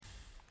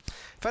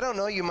If I don't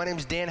know you, my name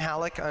is Dan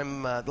Halleck.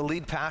 I'm the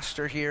lead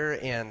pastor here,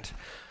 and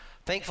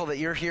thankful that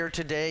you're here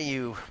today.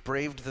 You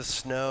braved the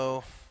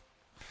snow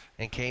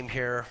and came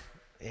here,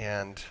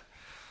 and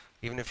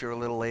even if you're a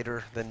little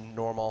later than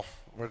normal,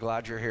 we're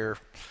glad you're here.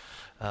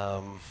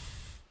 As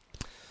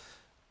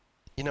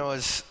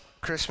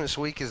Christmas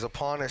week is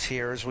upon us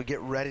here, as we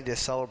get ready to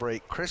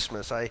celebrate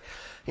Christmas, I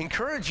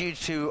encourage you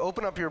to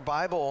open up your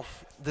Bible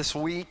this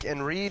week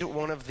and read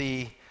one of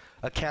the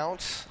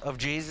accounts of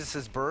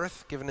Jesus'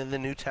 birth given in the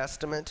New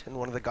Testament in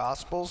one of the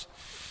Gospels,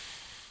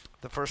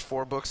 the first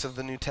 4 books of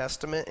the New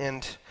Testament.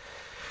 And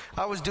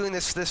I was doing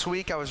this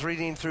week. I was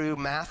reading through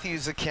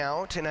Matthew's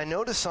account, and I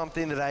noticed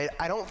something that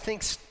I don't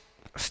think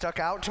stuck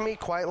out to me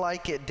quite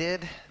like it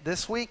did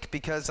this week,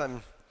 because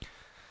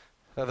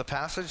the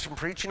passage I'm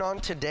preaching on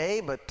today,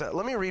 but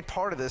let me read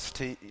part of this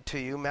to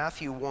you.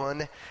 Matthew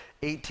 1,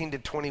 18 to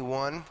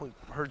 21. We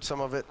heard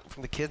some of it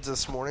from the kids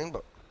this morning,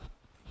 but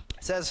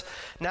it says,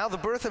 "Now the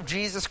birth of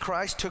Jesus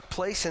Christ took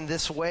place in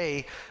this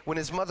way. When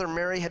his mother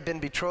Mary had been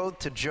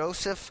betrothed to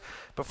Joseph,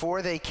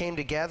 before they came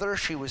together,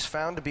 she was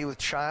found to be with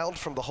child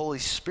from the Holy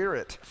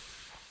Spirit.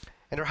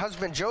 And her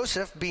husband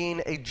Joseph,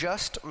 being a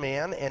just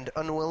man and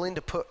unwilling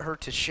to put her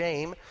to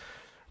shame,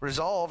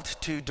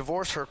 resolved to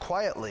divorce her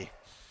quietly.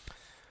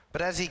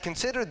 But as he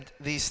considered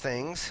these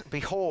things,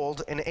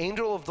 behold, an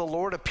angel of the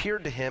Lord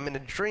appeared to him in a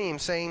dream,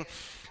 saying,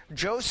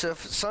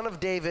 'Joseph, son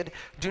of David,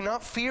 do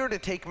not fear to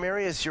take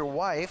Mary as your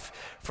wife,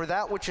 for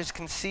that which is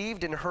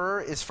conceived in her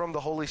is from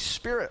the Holy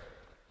Spirit.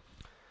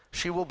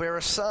 She will bear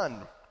a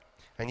son,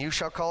 and you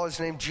shall call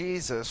his name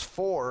Jesus,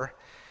 for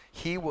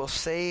he will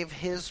save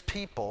his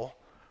people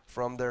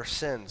from their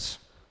sins.'"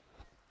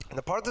 And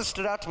the part that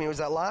stood out to me was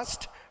that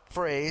last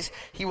phrase,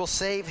 "he will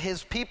save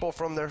his people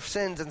from their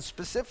sins," and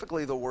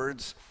specifically the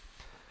words,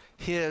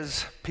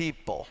 his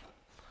people.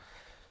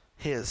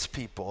 His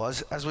people.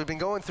 As we've been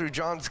going through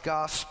John's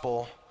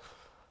gospel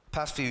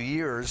past few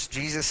years,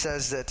 Jesus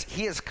says that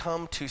he has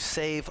come to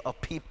save a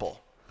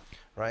people,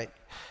 right?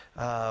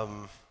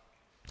 A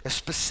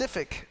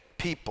specific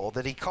people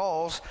that he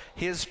calls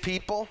his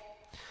people.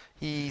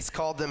 He's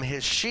called them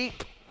his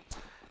sheep.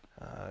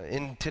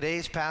 In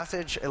today's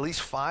passage, at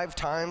least 5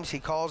 times, he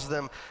calls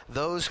them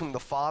those whom the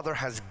Father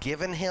has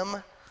given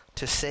him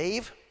to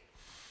save.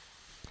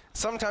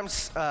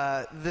 Sometimes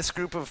this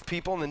group of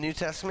people in the New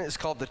Testament is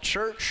called the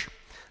church.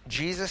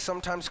 Jesus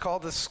sometimes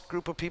called this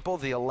group of people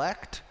the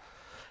elect,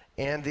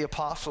 and the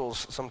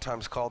apostles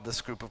sometimes called this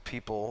group of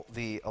people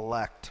the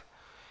elect.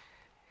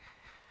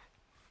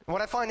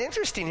 What I find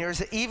interesting here is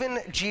that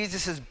even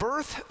Jesus'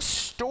 birth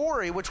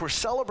story, which we're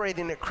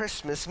celebrating at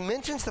Christmas,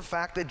 mentions the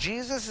fact that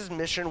Jesus'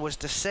 mission was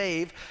to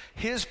save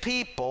his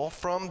people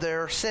from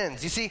their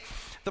sins. You see,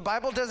 the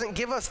Bible doesn't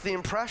give us the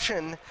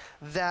impression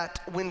that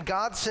when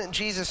God sent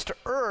Jesus to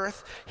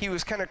earth, he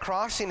was kind of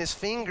crossing his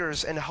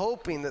fingers and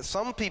hoping that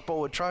some people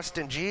would trust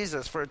in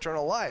Jesus for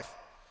eternal life.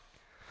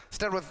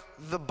 Instead, what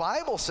the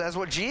Bible says,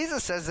 what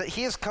Jesus says, that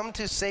he has come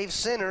to save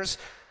sinners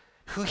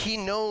who he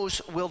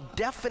knows will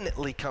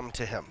definitely come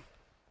to him.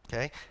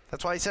 Okay?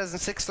 That's why he says in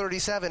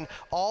 6:37,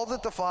 "All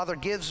that the Father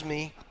gives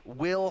me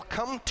will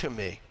come to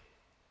me.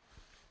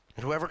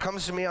 And whoever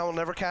comes to me, I will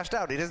never cast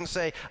out." He doesn't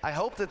say, "I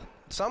hope that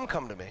some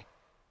come to me."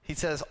 He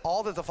says,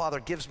 "All that the Father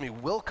gives me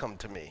will come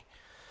to me."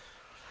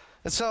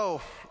 And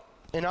so,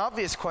 an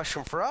obvious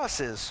question for us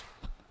is,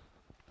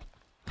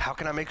 how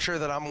can I make sure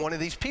that I'm one of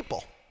these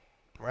people?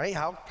 Right?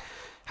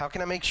 How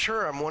can I make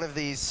sure I'm one of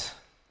these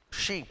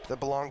sheep that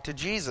belong to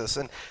Jesus?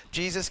 And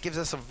Jesus gives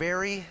us a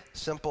very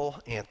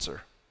simple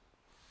answer.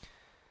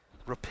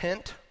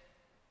 Repent,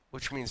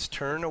 which means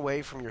turn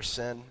away from your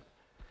sin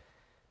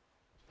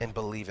and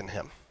believe in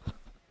him.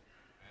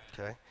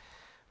 Okay?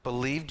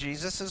 Believe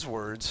Jesus'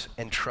 words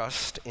and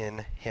trust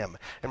in him.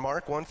 In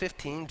Mark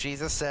 1:15,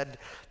 Jesus said,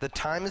 "The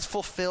time is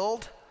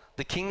fulfilled,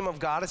 the kingdom of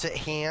God is at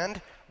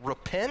hand.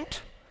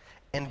 Repent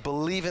and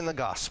believe in the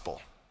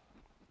gospel."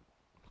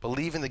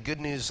 Believe in the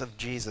good news of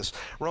Jesus.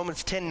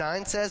 Romans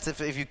 10:9 says,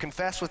 if you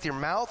confess with your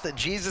mouth that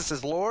Jesus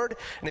is Lord,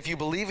 and if you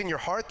believe in your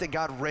heart that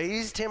God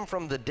raised him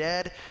from the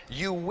dead,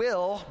 you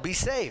will be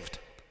saved.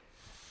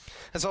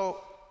 And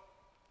so,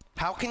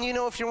 how can you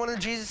know if you're one of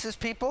Jesus'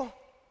 people?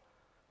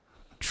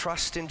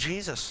 Trust in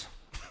Jesus.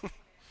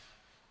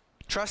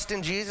 Trust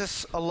in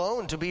Jesus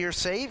alone to be your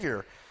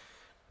Savior,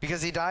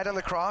 because he died on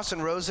the cross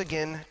and rose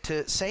again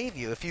to save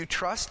you. If you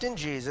trust in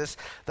Jesus,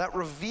 that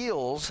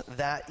reveals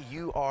that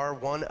you are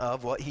one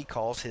of what he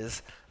calls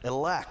his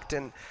elect.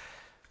 And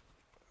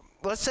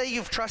let's say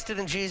you've trusted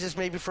in Jesus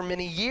maybe for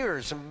many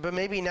years, but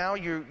maybe now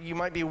you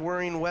might be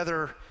worrying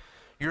whether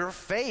your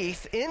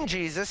faith in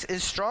Jesus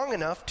is strong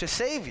enough to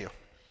save you.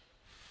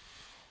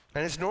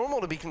 And it's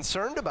normal to be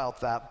concerned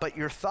about that, but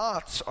your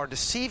thoughts are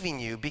deceiving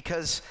you,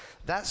 because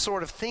that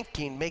sort of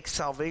thinking makes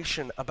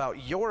salvation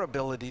about your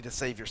ability to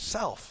save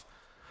yourself.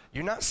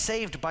 You're not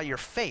saved by your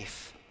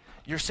faith.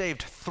 You're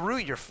saved through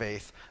your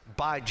faith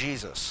by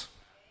Jesus.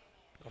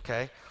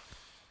 Okay?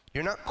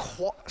 You're not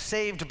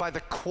saved by the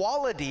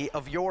quality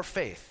of your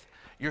faith.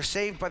 You're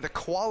saved by the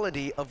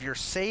quality of your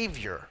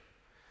Savior,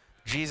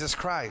 Jesus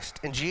Christ.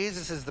 And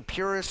Jesus is the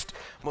purest,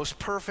 most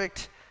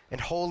perfect, and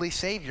holy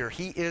Savior.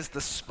 He is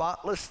the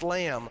spotless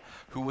Lamb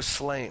who was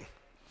slain.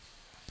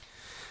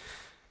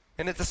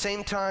 And at the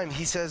same time,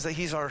 he says that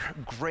he's our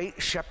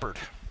great shepherd,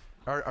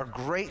 our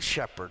great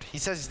shepherd. He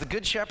says he's the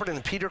good shepherd,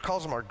 and Peter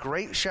calls him our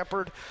great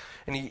shepherd.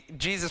 And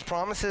Jesus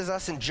promises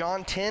us in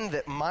John 10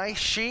 that my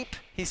sheep,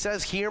 he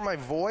says, hear my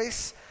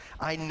voice.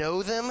 I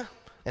know them,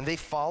 and they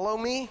follow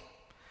me.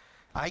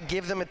 I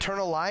give them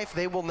eternal life.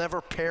 They will never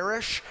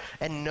perish,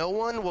 and no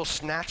one will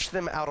snatch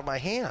them out of my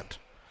hand.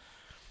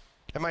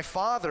 And my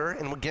Father,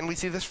 and again we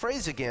see this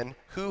phrase again,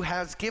 who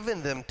has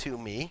given them to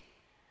me,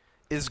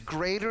 is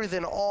greater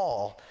than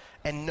all,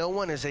 and no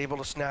one is able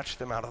to snatch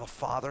them out of the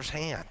Father's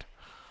hand.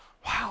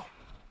 Wow.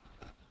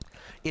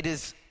 It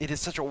is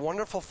such a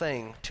wonderful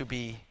thing to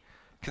be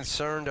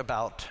concerned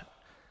about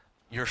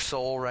your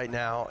soul right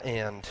now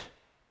and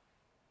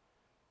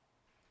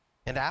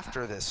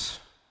after this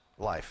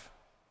life.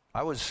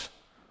 I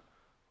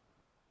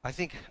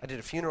think I did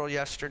a funeral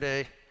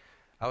yesterday.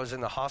 I was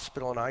in the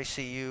hospital in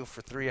ICU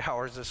for 3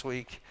 hours this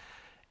week,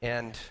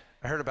 and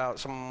I heard about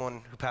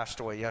someone who passed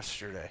away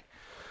yesterday.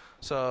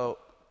 So,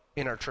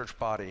 in our church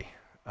body,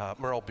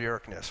 Merle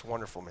Bjerknes,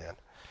 wonderful man.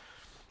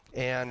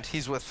 And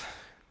he's with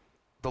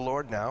the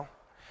Lord now.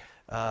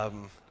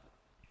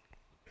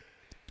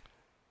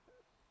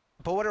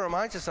 But what it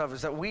reminds us of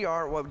is that we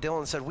are, what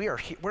Dylan said,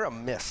 we're a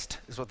mist,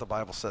 is what the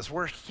Bible says.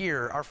 We're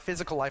here. Our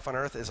physical life on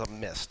earth is a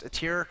mist. It's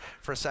here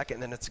for a second,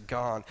 and then it's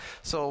gone.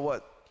 So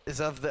what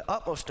is of the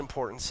utmost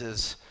importance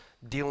is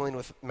dealing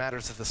with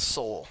matters of the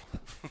soul,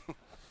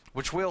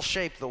 which will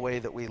shape the way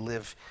that we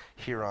live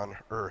here on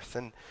earth.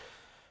 And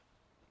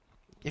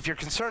if you're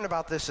concerned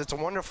about this, it's a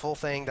wonderful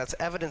thing. That's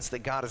evidence that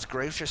God is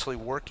graciously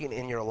working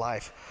in your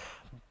life.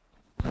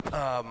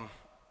 But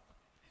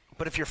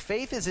if your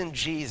faith is in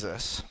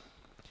Jesus,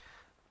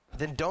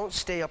 then don't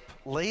stay up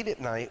late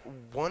at night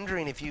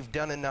wondering if you've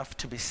done enough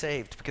to be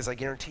saved, because I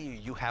guarantee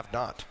you have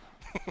not.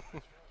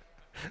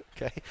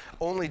 Okay?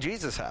 Only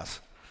Jesus has.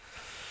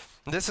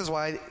 This is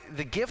why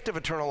the gift of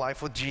eternal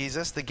life with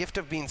Jesus, the gift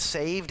of being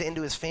saved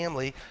into his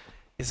family,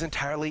 is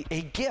entirely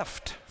a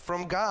gift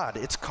from God.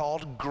 It's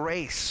called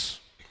grace.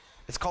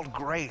 It's called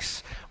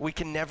grace. We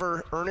can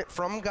never earn it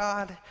from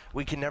God.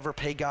 We can never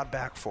pay God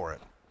back for it.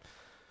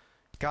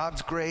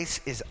 God's grace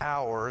is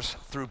ours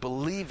through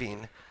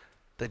believing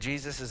that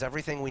Jesus is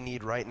everything we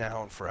need right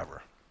now and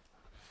forever.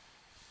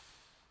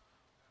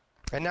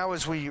 And now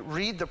as we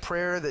read the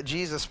prayer that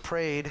Jesus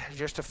prayed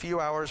just a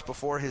few hours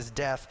before his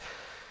death,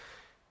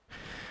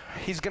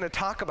 he's going to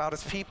talk about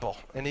his people,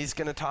 and he's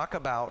going to talk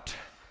about,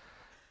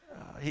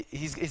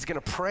 he's going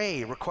to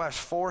pray requests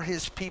for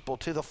his people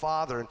to the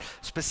Father. And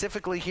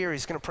specifically here,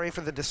 he's going to pray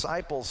for the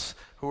disciples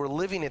who were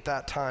living at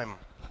that time.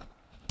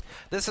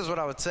 This is what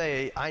I would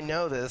say. I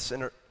know this,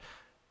 and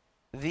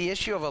the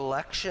issue of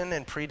election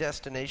and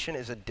predestination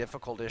is a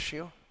difficult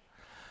issue.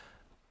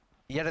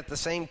 Yet at the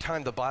same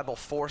time, the Bible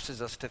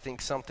forces us to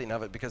think something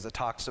of it because it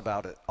talks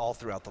about it all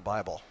throughout the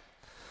Bible.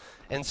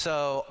 And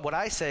so what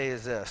I say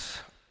is this.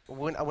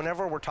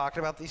 Whenever we're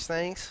talking about these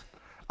things,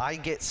 I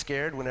get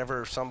scared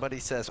whenever somebody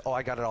says, oh,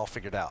 I got it all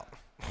figured out.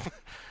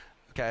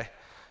 Okay?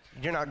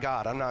 You're not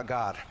God. I'm not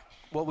God.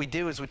 What we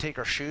do is we take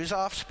our shoes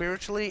off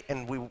spiritually,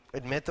 and we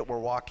admit that we're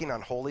walking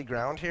on holy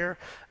ground here.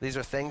 These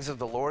are things of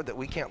the Lord that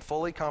we can't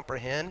fully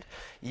comprehend,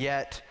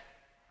 yet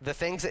the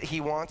things that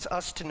he wants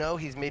us to know,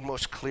 he's made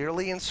most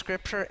clearly in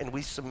Scripture, and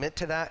we submit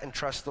to that and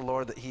trust the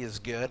Lord that he is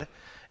good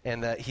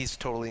and that he's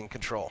totally in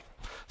control.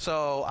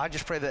 So I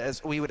just pray that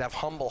as we would have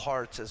humble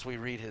hearts as we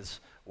read his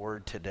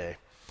word today.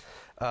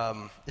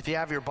 If you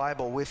have your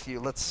Bible with you,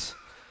 let's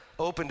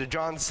open to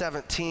John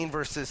 17,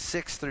 verses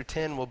 6 through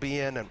 10 we'll be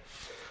in, and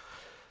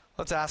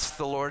let's ask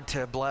the Lord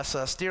to bless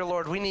us. Dear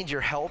Lord, we need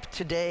your help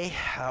today.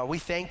 We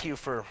thank you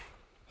for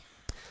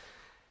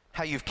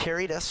how you've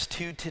carried us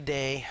to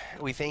today.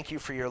 We thank you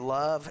for your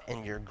love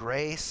and your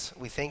grace.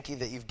 We thank you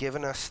that you've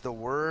given us the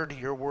word,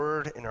 your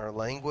word in our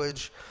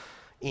language.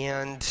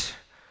 And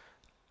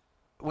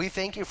we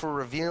thank you for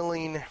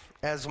revealing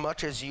as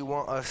much as you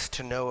want us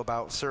to know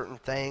about certain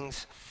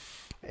things.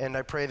 And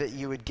I pray that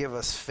you would give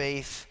us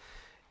faith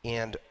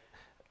and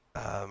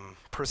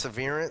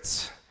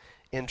perseverance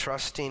in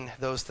trusting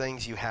those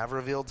things you have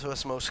revealed to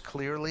us most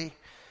clearly.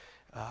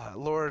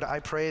 Lord,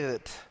 I pray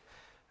that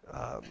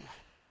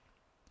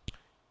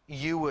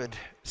you would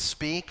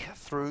speak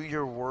through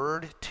your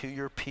word to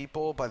your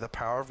people by the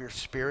power of your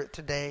Spirit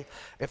today.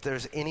 If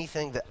there's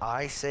anything that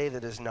I say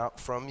that is not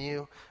from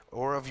you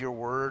or of your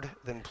word,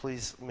 then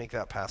please make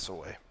that pass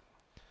away.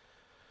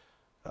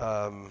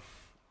 God,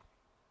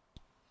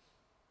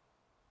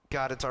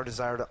 it's our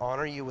desire to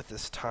honor you with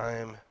this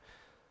time,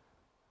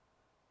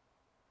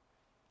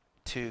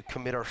 to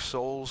commit our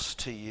souls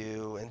to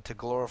you, and to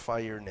glorify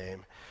your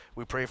name.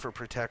 We pray for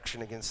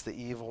protection against the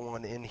evil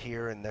one in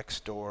here and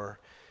next door,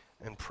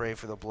 and pray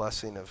for the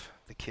blessing of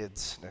the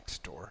kids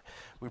next door.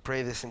 We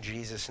pray this in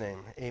Jesus' name.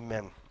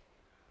 Amen.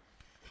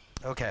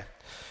 Okay.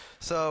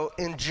 So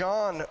in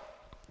John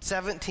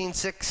 17,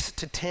 6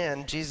 to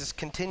 10, Jesus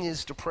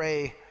continues to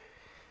pray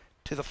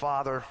to the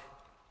Father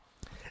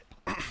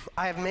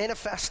I have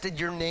manifested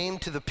your name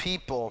to the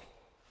people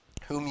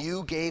whom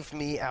you gave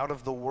me out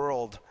of the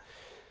world.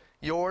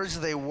 Yours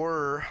they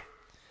were,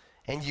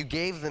 and you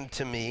gave them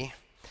to me,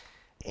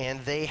 and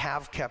they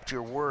have kept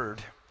your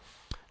word.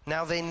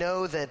 Now they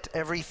know that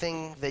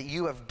everything that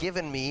you have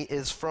given me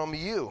is from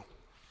you.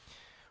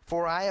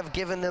 For I have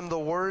given them the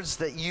words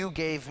that you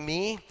gave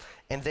me,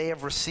 and they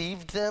have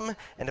received them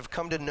and have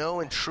come to know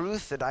in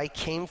truth that I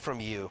came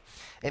from you,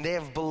 and they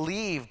have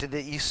believed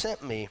that you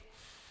sent me.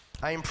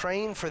 I am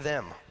praying for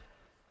them.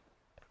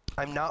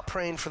 I'm not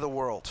praying for the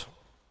world,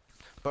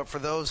 but for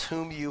those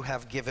whom you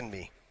have given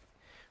me,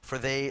 for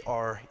they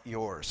are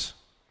yours.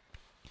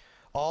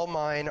 All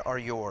mine are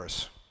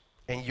yours,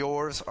 and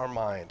yours are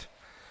mine,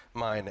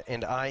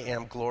 and I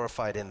am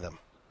glorified in them.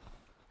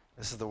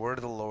 This is the word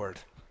of the Lord.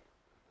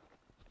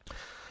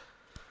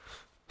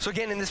 So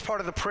again, in this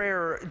part of the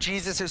prayer,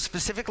 Jesus is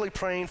specifically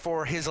praying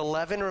for his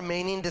 11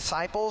 remaining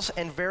disciples,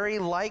 and very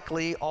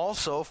likely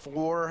also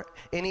for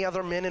any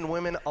other men and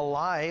women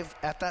alive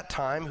at that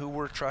time who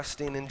were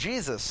trusting in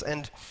Jesus.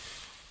 And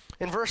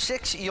in verse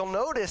 6, you'll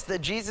notice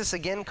that Jesus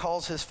again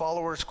calls his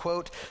followers,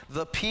 quote,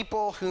 the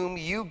people whom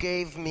you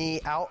gave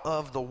me out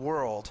of the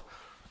world.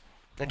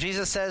 And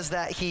Jesus says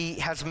that he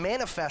has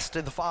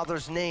manifested the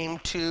Father's name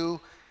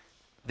to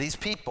these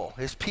people,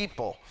 his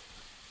people.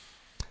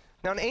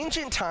 Now, in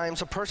ancient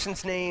times, a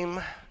person's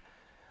name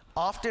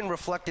often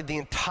reflected the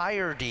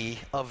entirety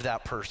of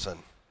that person,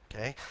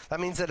 okay? That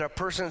means that a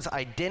person's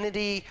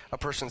identity, a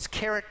person's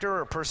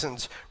character, a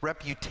person's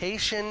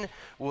reputation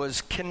was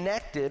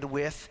connected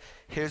with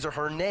his or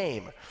her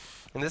name.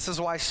 And this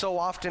is why so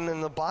often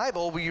in the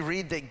Bible we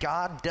read that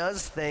God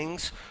does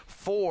things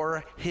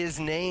for his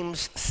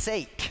name's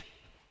sake.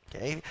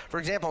 Okay? For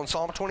example, in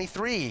Psalm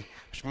 23,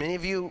 which many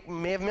of you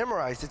may have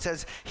memorized, it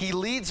says, he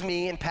leads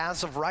me in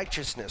paths of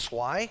righteousness.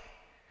 Why?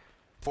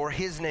 For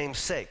his name's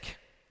sake.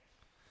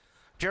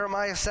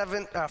 Jeremiah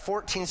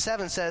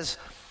 14:7 says,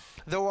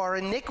 though our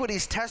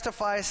iniquities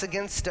testify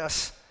against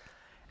us,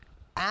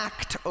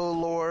 act, O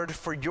Lord,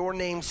 for your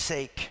name's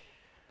sake.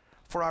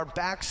 For our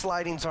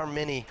backslidings are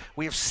many.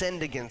 We have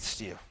sinned against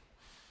you.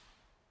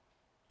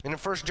 And in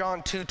 1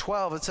 John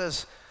 2:12, it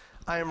says,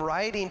 I am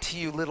writing to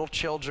you, little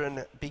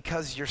children,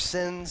 because your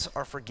sins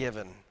are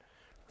forgiven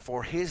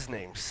for his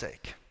name's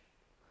sake.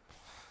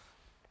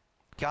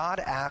 God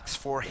acts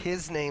for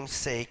his name's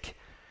sake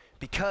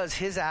because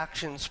his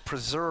actions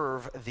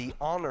preserve the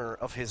honor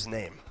of his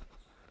name.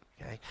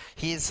 Okay?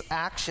 His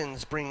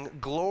actions bring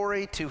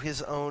glory to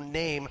his own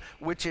name,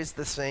 which is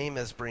the same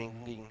as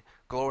bringing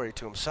glory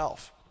to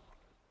himself.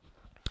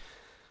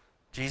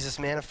 Jesus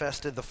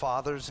manifested the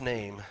Father's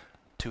name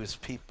to his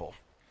people.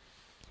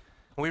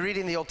 We read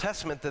in the Old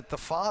Testament that the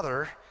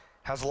Father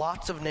has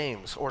lots of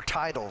names or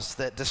titles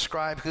that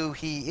describe who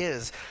he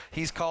is.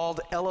 He's called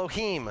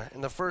Elohim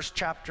in the first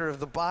chapter of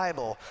the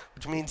Bible,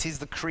 which means he's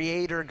the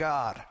creator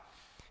God.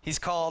 He's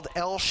called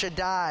El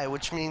Shaddai,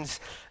 which means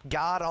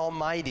God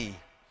Almighty.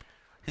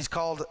 He's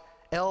called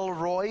El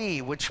Roi,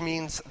 which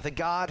means the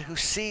God who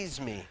sees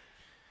me.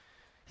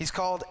 He's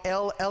called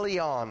El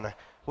Elyon,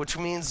 which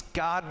means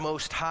God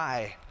Most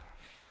High.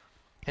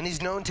 And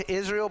he's known to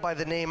Israel by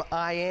the name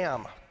I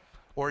Am,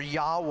 or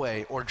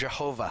Yahweh, or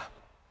Jehovah.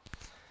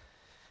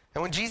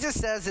 And when Jesus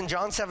says in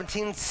John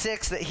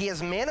 17:6 that he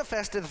has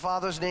manifested the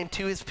Father's name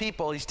to his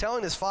people, he's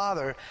telling his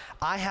Father,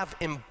 I have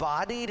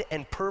embodied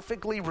and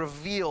perfectly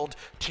revealed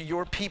to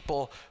your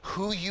people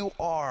who you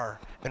are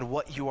and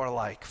what you are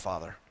like,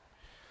 Father.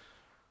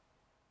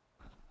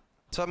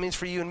 So that means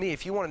for you and me,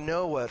 if you want to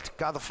know what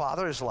God the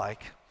Father is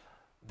like,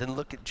 then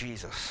look at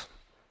Jesus,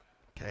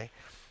 okay?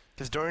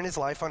 Because during his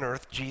life on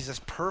earth,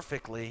 Jesus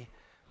perfectly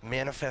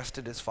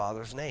manifested his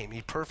Father's name.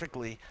 He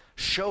perfectly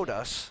showed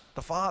us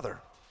the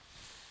Father.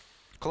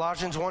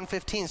 Colossians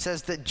 1:15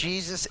 says that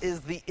Jesus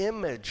is the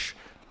image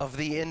of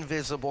the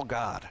invisible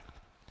God.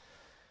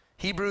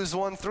 Hebrews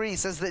 1:3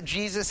 says that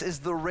Jesus is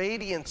the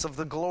radiance of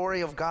the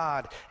glory of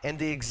God and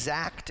the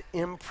exact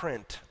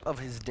imprint of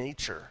his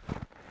nature.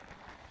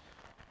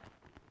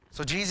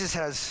 So Jesus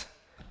has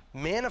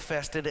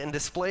manifested and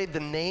displayed the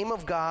name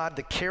of God,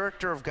 the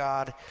character of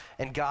God,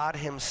 and God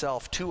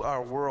himself to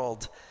our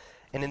world.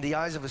 And in the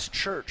eyes of his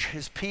church,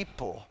 his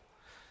people,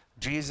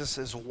 Jesus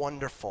is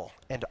wonderful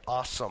and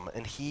awesome,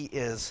 and he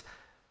is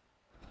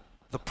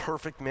the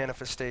perfect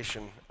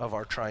manifestation of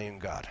our triune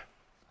God.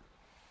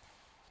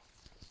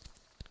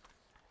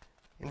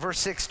 In verse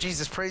 6,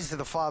 Jesus prays to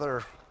the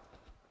Father,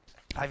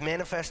 I've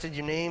manifested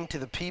your name to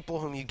the people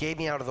whom you gave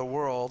me out of the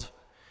world.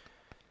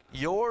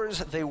 Yours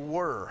they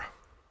were,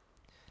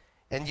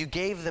 and you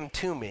gave them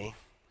to me,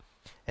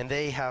 and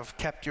they have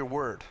kept your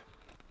word.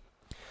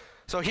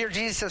 So here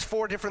Jesus says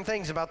 4 different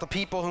things about the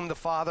people whom the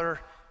Father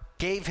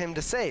gave him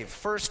to save.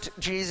 First,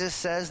 Jesus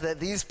says that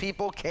these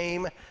people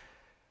came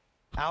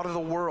out of the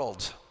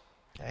world.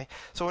 Okay?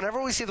 So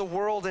whenever we see the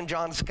world in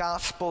John's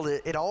gospel,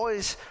 it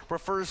always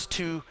refers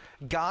to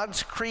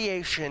God's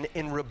creation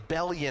in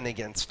rebellion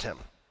against him.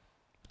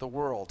 The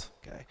world.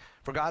 Okay?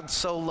 For God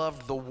so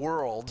loved the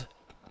world,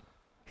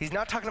 he's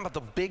not talking about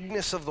the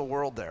bigness of the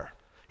world there.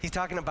 He's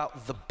talking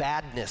about the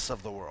badness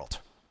of the world.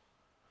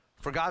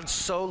 For God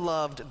so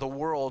loved the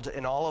world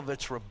and all of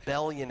its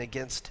rebellion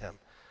against him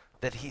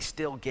that he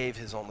still gave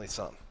his only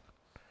son.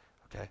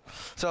 Okay?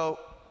 So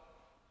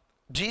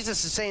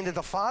Jesus is saying that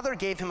the Father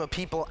gave him a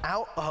people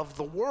out of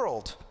the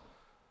world.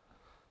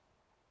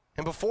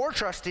 And before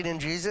trusting in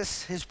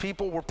Jesus, his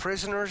people were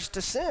prisoners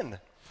to sin.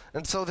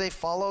 And so they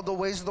followed the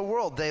ways of the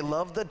world. They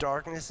loved the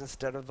darkness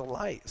instead of the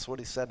light. That's what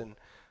he said in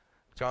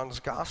John's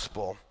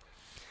gospel.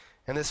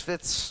 And this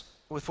fits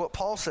with what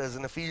Paul says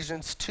in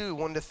Ephesians 2,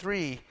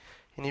 1-3.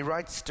 And he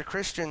writes to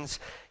Christians,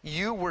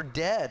 you were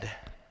dead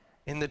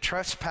in the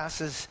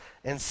trespasses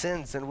and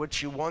sins in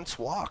which you once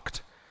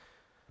walked,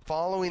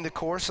 following the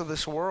course of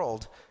this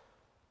world,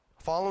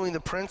 following the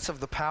prince of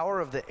the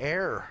power of the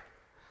air,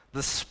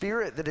 the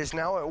spirit that is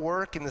now at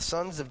work in the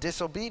sons of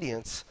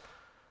disobedience,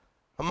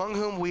 among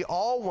whom we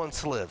all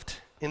once lived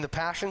in the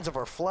passions of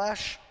our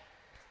flesh,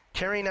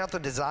 carrying out the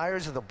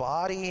desires of the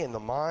body and the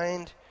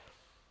mind,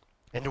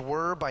 and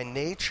were by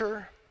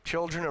nature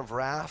children of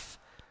wrath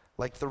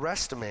like the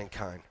rest of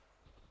mankind.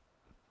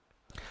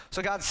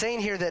 So God's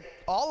saying here that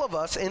all of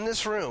us in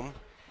this room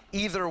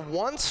either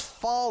once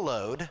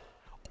followed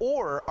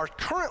or are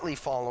currently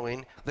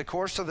following the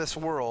course of this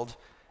world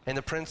and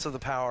the prince of the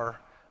power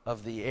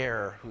of the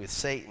air, who is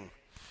Satan.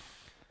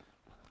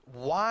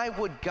 Why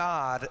would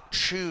God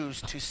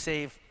choose to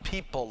save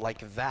people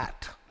like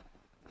that?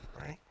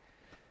 Right?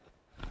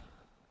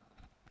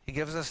 He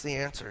gives us the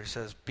answer. He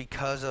says,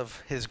 because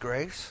of his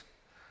grace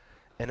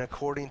and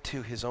according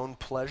to his own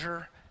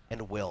pleasure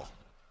and will.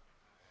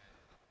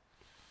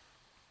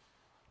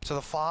 So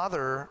the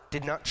Father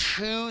did not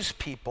choose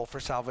people for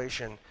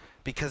salvation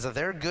because of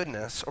their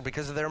goodness or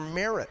because of their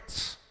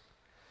merits.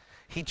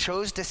 He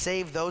chose to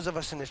save those of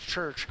us in his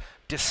church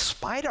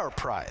despite our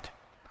pride,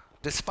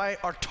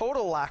 despite our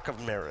total lack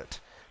of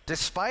merit,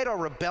 despite our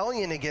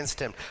rebellion against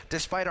him,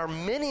 despite our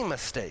many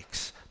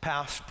mistakes,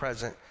 past,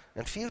 present,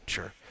 and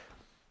future.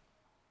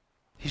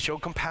 He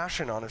showed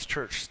compassion on his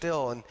church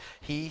still, and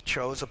he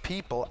chose a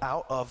people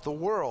out of the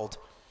world.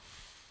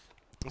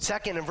 And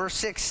second, in verse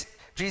 6,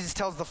 Jesus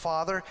tells the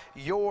Father,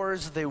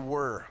 yours they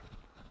were.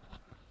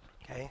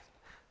 Okay?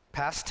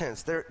 Past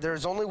tense.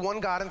 There's only one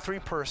God in three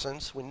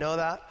persons. We know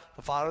that.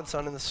 The Father, the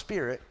Son, and the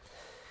Spirit.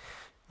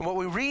 And what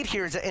we read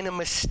here is that in a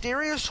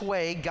mysterious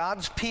way,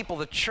 God's people,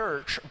 the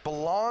church,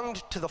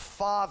 belonged to the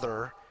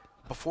Father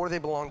before they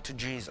belonged to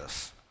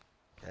Jesus.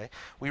 Okay?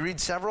 We read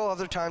several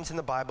other times in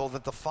the Bible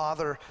that the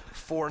Father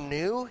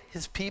foreknew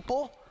his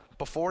people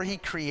before he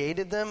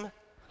created them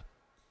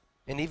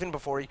and even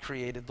before he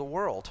created the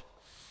world.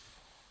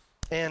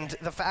 And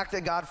the fact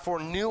that God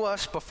foreknew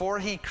us before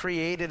he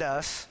created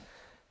us,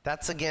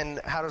 that's again,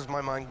 how does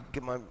my mind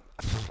get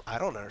I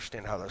don't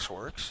understand how this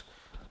works,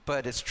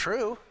 but it's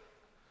true.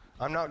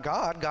 I'm not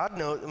God. God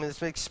knows. I mean,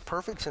 this makes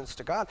perfect sense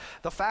to God.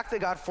 The fact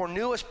that God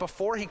foreknew us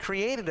before he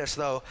created us,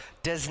 though,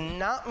 does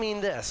not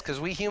mean this,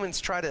 because we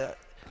humans try to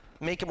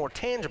make it more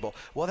tangible.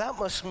 Well, that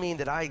must mean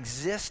that I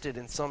existed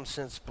in some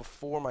sense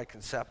before my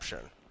conception.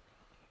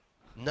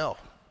 No,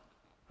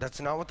 that's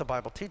not what the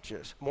Bible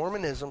teaches.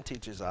 Mormonism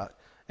teaches that,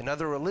 and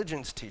other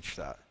religions teach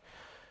that.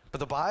 But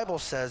the Bible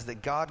says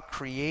that God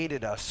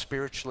created us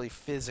spiritually,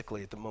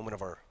 physically at the moment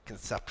of our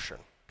conception.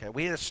 Okay,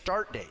 we had a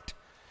start date.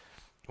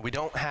 We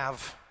don't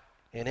have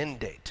an end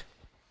date.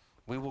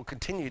 We will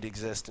continue to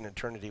exist in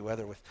eternity,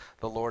 whether with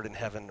the Lord in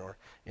heaven or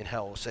in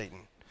hell with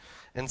Satan.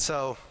 And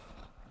so,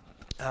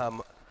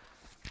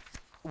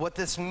 what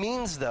this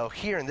means, though,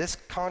 here in this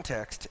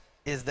context,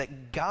 is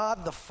that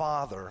God the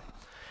Father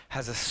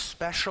has a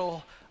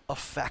special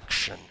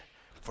affection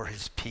for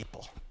his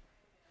people.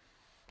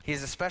 He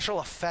has a special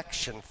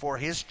affection for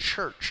his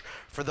church,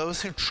 for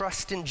those who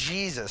trust in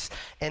Jesus,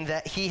 and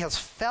that he has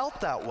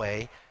felt that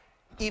way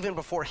even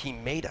before he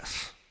made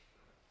us.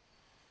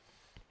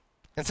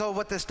 And so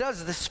what this does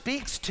is this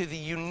speaks to the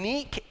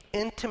unique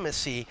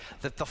intimacy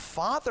that the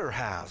Father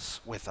has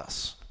with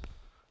us,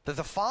 that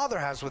the Father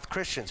has with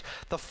Christians.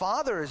 The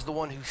Father is the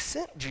one who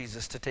sent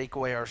Jesus to take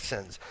away our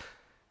sins.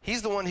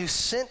 He's the one who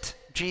sent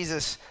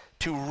Jesus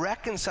to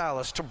reconcile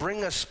us, to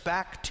bring us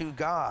back to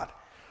God.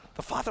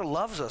 The Father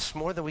loves us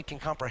more than we can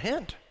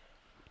comprehend.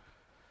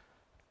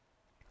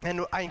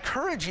 And I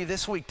encourage you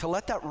this week to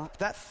let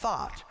that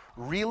thought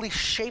really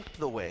shape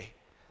the way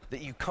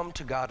that you come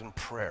to God in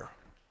prayer.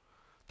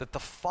 That the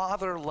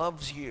Father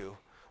loves you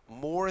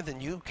more than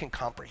you can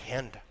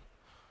comprehend.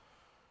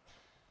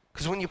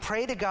 Because when you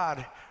pray to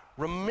God,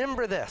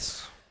 remember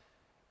this.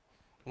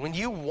 When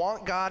you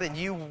want God and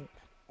you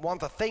want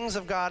the things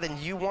of God and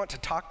you want to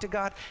talk to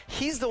God,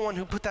 he's the one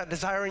who put that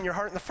desire in your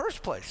heart in the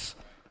first place.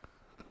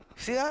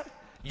 See that?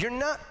 You're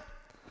not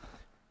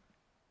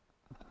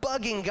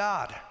bugging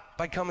God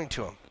by coming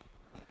to him.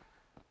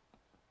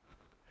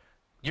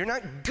 You're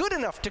not good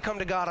enough to come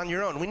to God on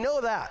your own. We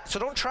know that. So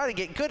don't try to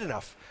get good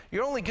enough.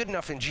 You're only good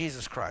enough in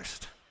Jesus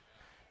Christ.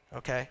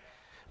 Okay?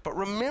 But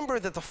remember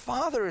that the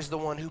Father is the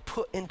one who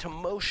put into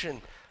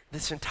motion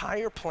this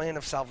entire plan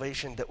of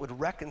salvation that would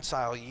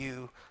reconcile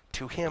you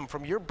to him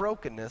from your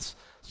brokenness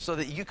so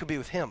that you could be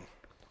with him.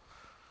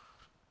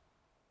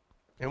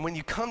 And when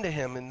you come to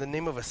him in the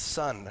name of a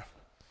son,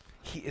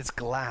 He is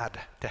glad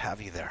to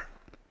have you there.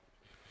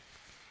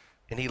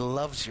 And he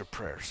loves your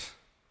prayers.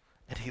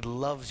 And he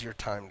loves your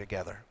time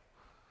together.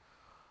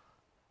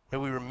 May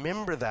we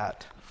remember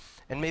that.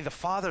 And may the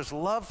Father's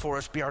love for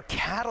us be our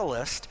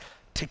catalyst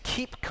to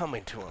keep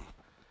coming to him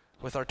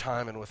with our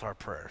time and with our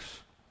prayers.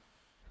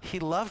 He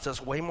loves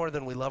us way more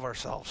than we love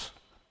ourselves.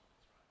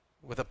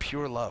 With a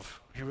pure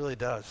love. He really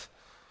does.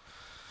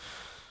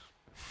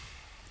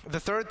 The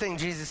third thing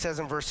Jesus says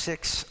in verse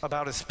 6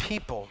 about his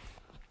people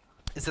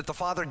is that the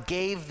Father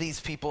gave these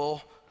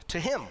people to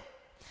him.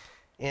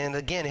 And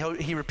again,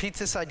 he repeats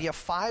this idea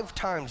 5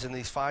 times in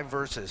these 5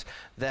 verses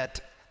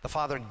that the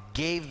Father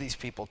gave these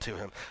people to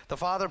him. The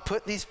Father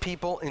put these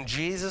people in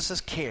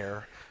Jesus'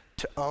 care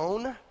to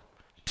own,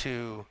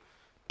 to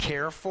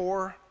care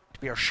for, to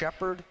be our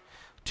shepherd,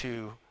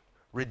 to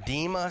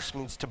redeem us,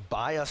 means to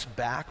buy us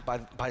back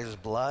by his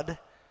blood,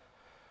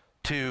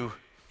 to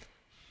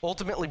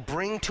ultimately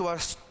bring to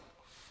us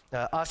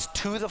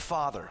to the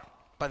Father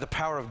by the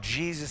power of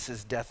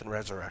Jesus' death and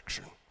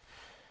resurrection.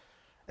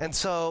 And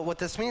so what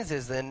this means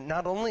is then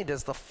not only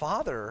does the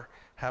Father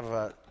have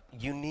a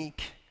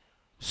unique,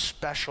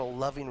 special,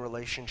 loving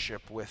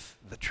relationship with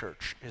the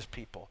church, his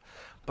people,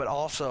 but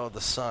also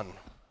the Son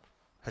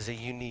has a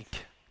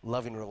unique,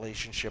 loving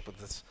relationship with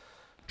this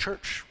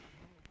church.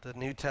 The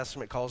New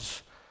Testament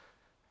calls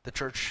the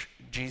church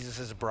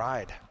Jesus'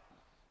 bride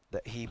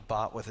that he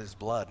bought with his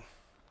blood.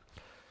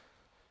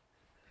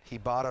 He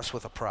bought us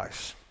with a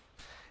price.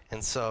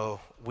 And so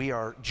we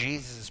are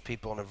Jesus'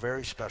 people in a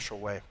very special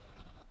way.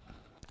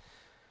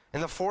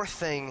 And the fourth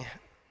thing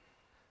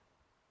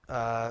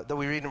that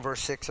we read in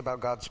verse 6 about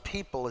God's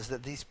people is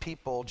that these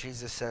people,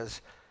 Jesus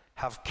says,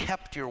 have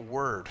kept your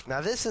word.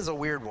 Now this is a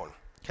weird one,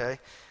 okay?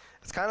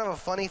 It's kind of a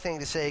funny thing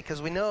to say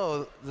because we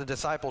know the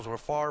disciples were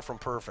far from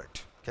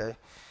perfect, okay?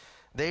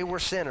 They were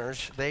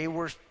sinners. They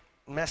were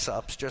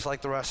mess-ups just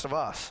like the rest of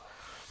us.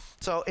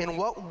 So in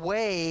what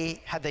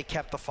way had they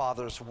kept the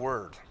Father's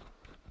word?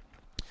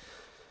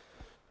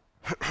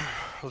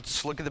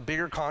 Let's look at the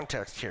bigger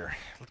context here.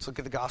 Let's look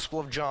at the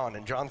Gospel of John.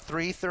 In John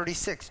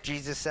 3:36,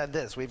 Jesus said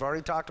this. We've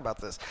already talked about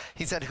this.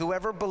 He said,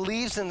 "Whoever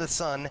believes in the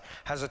Son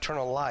has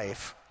eternal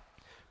life.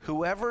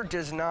 Whoever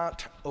does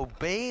not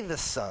obey the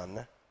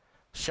Son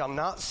shall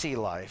not see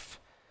life,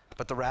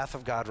 but the wrath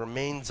of God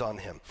remains on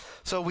him."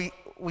 So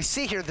we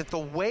see here that the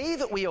way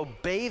that we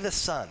obey the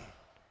Son,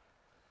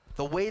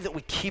 the way that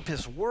we keep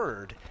his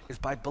word, is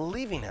by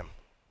believing him.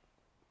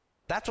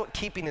 That's what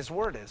keeping his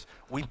word is.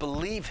 We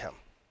believe him.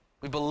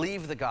 We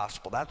believe the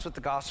gospel. That's what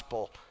the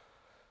gospel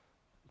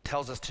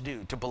tells us to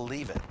do, to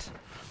believe it.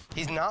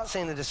 He's not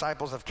saying the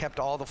disciples have kept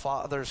all the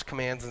Father's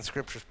commands and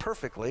scriptures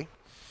perfectly.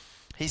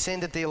 He's saying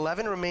that the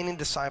 11 remaining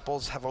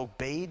disciples have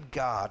obeyed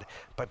God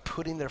by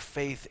putting their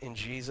faith in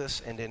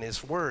Jesus and in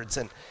his words.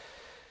 And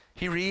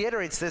he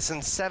reiterates this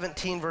in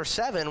 17 verse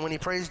 7 when he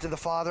prays to the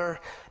Father,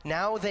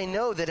 "Now they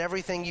know that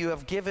everything you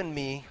have given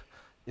me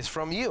is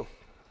from you."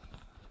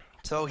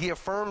 So he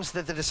affirms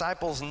that the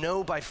disciples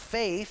know by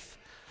faith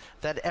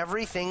that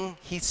everything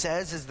he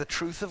says is the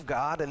truth of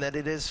God and that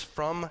it is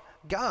from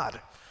God.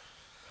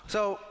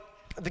 So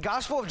the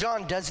Gospel of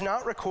John does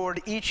not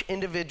record each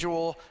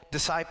individual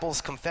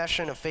disciple's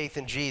confession of faith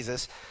in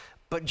Jesus,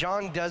 but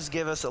John does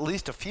give us at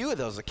least a few of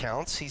those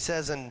accounts. He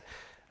says in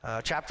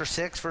chapter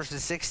 6,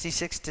 verses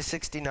 66 to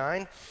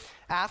 69,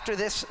 "After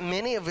this,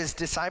 many of his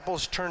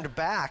disciples turned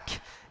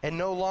back and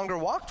no longer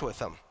walked with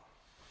him.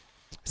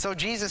 So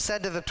Jesus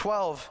said to the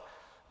 12,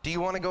 'Do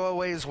you want to go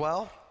away as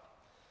well?'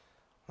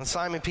 And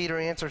Simon Peter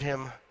answered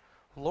him,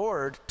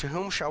 'Lord, to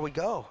whom shall we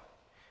go?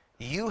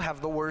 You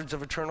have the words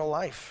of eternal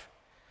life.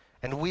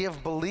 And we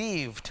have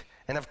believed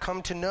and have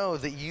come to know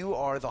that you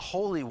are the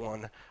Holy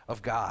One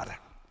of God.'"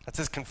 That's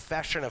his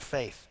confession of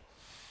faith.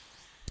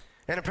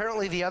 And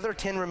apparently the other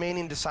 10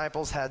 remaining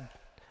disciples had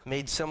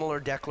made similar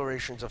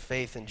declarations of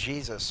faith in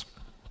Jesus.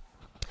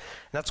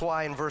 And that's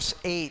why in verse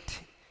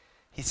 8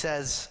 he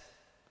says,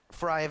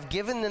 "For I have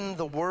given them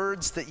the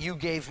words that you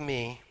gave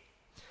me,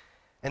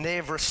 and they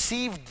have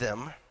received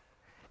them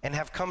and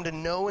have come to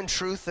know in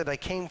truth that I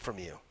came from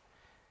you,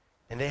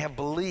 and they have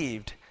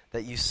believed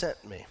that you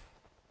sent me."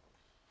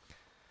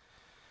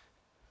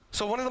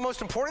 So one of the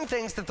most important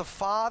things that the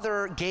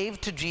Father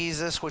gave to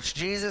Jesus, which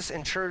Jesus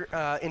in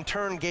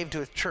turn gave to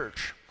his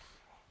church,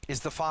 is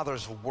the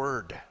Father's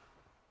word.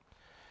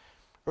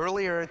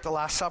 Earlier at the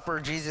Last Supper,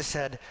 Jesus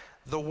said,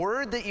 "The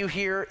word that you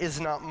hear is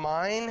not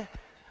mine,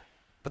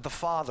 but the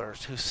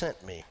Father's who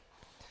sent me."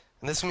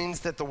 And this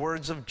means that the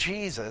words of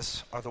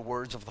Jesus are the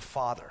words of the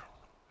Father.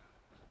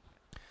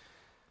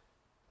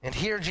 And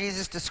here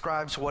Jesus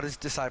describes what his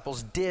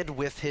disciples did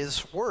with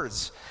his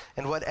words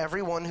and what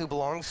everyone who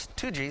belongs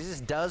to Jesus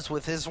does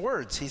with his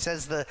words. He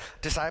says the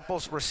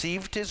disciples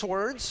received his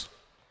words.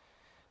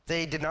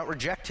 They did not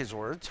reject his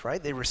words,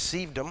 right? They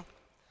received them.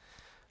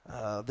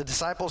 The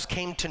disciples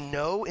came to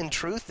know in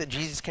truth that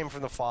Jesus came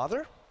from the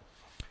Father.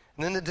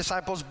 And then the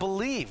disciples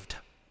believed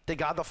that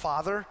God the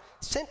Father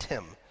sent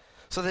him.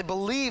 So they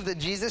believe that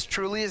Jesus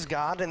truly is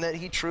God and that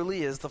he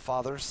truly is the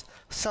Father's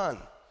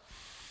Son.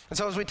 And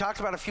so as we talked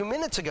about a few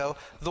minutes ago,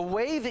 the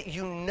way that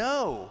you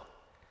know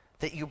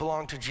that you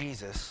belong to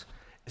Jesus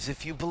is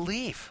if you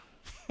believe.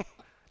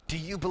 Do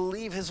you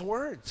believe his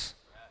words?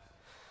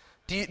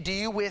 Do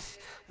you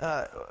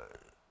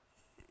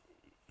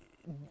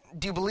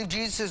believe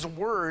Jesus'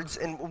 words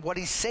and what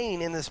he's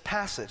saying in this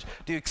passage?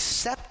 Do you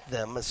accept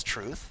them as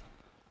truth,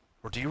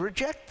 or do you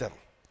reject them?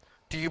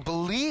 Do you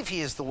believe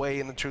he is the way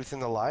and the truth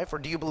and the life, or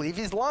do you believe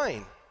he's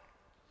lying?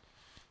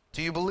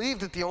 Do you believe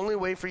that the only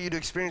way for you to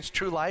experience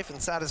true life and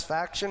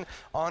satisfaction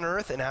on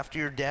earth and after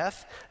your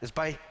death is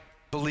by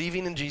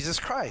believing in Jesus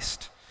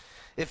Christ?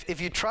 If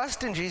you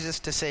trust in Jesus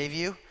to save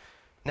you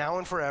now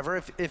and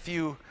forever, if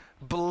you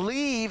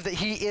believe that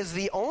he is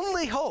the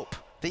only hope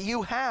that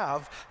you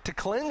have to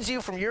cleanse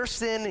you from your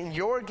sin and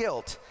your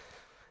guilt,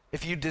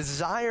 if you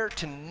desire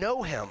to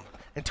know him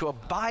and to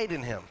abide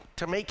in him,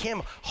 to make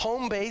him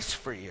home base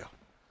for you,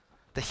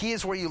 that he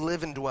is where you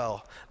live and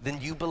dwell,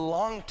 then you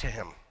belong to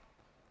him.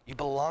 You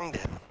belong to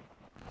him.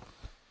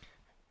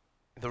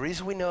 The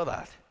reason we know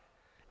that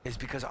is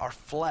because our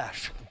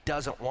flesh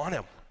doesn't want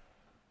him.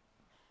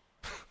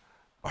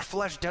 Our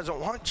flesh doesn't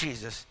want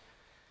Jesus.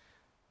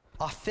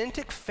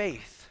 Authentic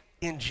faith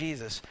in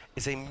Jesus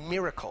is a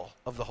miracle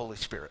of the Holy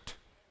Spirit.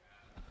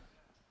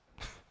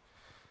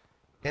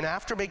 And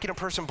after making a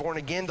person born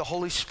again, the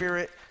Holy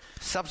Spirit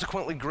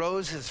subsequently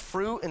grows his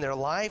fruit in their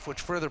life, which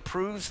further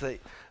proves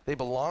that they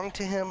belong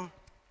to him.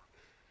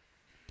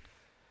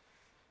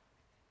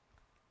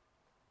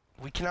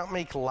 We cannot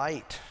make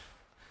light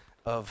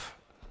of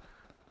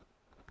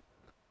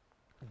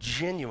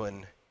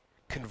genuine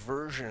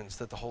conversions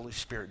that the Holy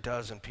Spirit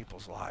does in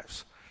people's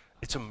lives.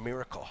 It's a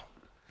miracle.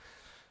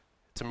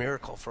 It's a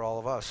miracle for all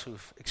of us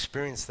who've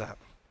experienced that.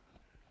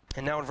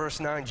 And now in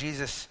verse 9,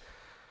 Jesus,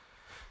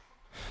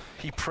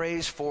 he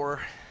prays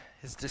for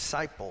his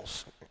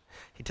disciples.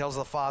 He tells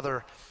the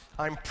Father,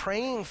 I'm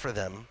praying for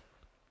them.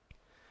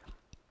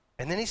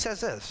 And then he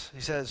says this.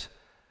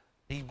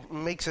 He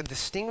makes a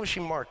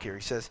distinguishing mark here.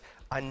 He says,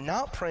 I'm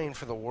not praying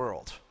for the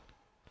world,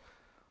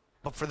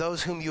 but for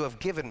those whom you have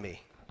given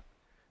me,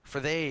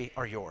 for they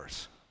are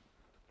yours.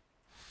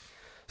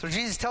 So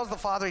Jesus tells the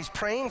Father he's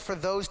praying for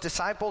those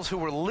disciples who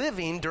were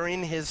living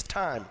during his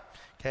time,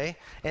 okay?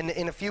 And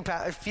in a few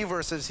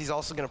verses, he's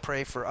also going to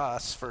pray for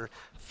us, for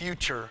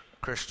future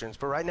Christians.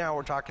 But right now,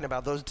 we're talking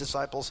about those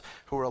disciples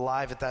who were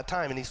alive at that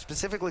time. And he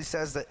specifically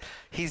says that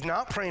he's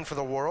not praying for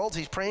the world.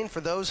 He's praying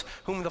for those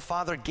whom the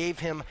Father gave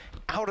him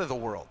out of the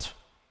world.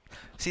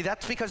 See,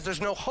 that's because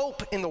there's no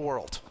hope in the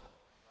world.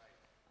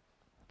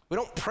 We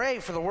don't pray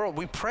for the world.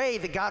 We pray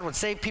that God would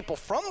save people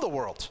from the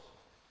world,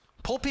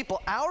 pull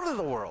people out of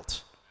the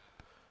world,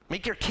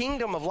 make your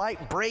kingdom of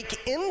light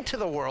break into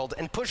the world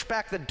and push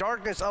back the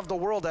darkness of the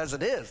world as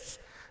it is.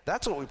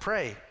 That's what we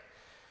pray.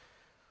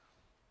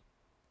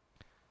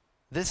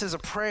 This is a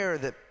prayer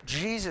that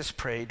Jesus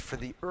prayed for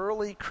the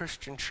early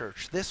Christian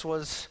church. This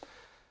was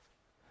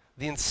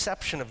the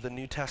inception of the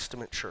New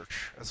Testament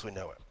church as we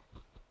know it.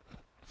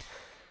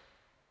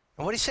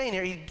 And what he's saying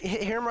here,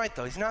 hear him right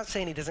though, he's not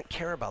saying he doesn't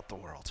care about the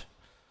world.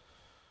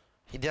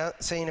 He's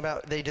not saying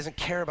that he doesn't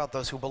care about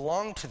those who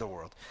belong to the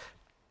world.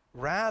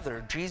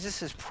 Rather,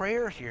 Jesus'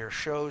 prayer here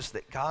shows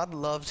that God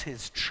loves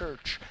his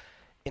church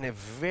in a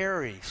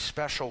very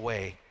special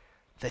way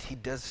that he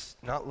does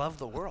not love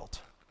the world.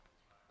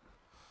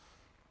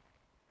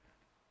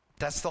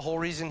 That's the whole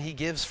reason he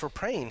gives for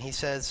praying. He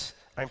says,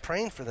 I'm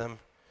praying for them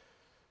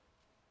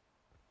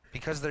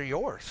because they're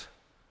yours.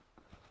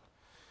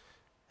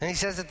 And he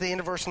says at the end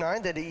of verse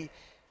 9 that he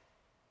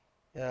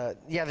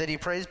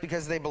prays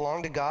because they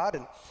belong to God.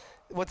 And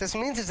what this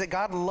means is that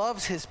God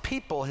loves his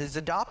people, his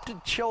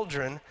adopted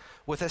children,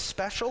 with a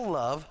special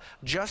love,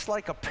 just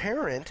like a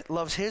parent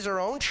loves his or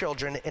her own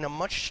children in a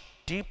much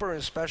deeper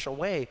and special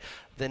way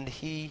than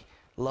he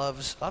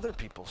loves other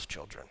people's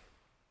children.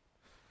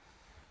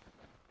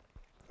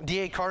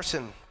 D.A.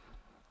 Carson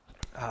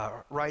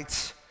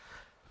writes,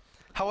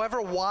 however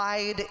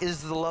wide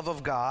is the love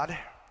of God,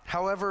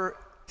 however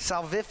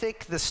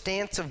salvific the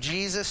stance of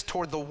Jesus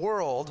toward the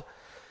world,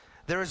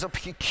 there is a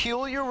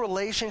peculiar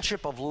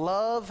relationship of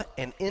love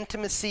and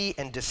intimacy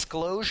and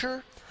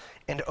disclosure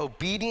and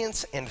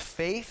obedience and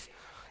faith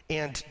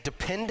and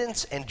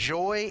dependence and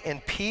joy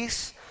and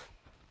peace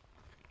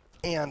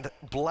and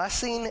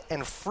blessing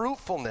and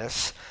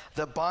fruitfulness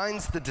that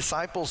binds the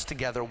disciples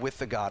together with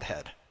the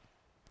Godhead.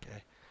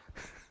 Okay?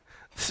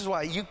 This is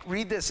why you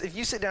read this. If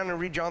you sit down and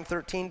read John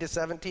 13 to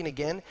 17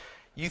 again,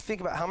 you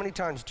think about how many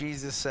times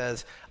Jesus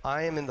says,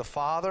 I am in the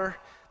Father,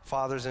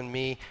 Father's in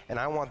me, and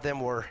I want them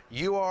where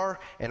you are,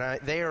 and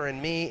they are in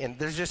me. And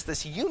there's just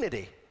this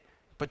unity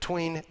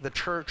between the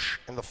church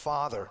and the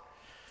Father.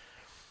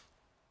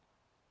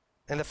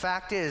 And the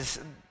fact is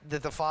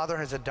that the Father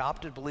has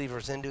adopted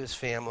believers into his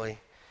family.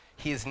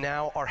 He is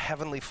now our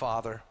heavenly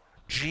Father.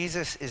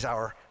 Jesus is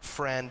our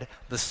friend.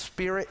 The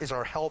Spirit is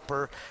our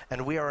helper,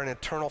 and we are an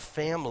eternal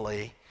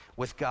family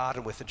with God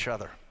and with each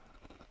other.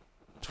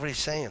 That's what he's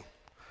saying.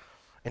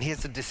 And he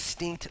has a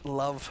distinct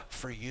love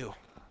for you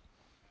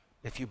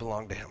if you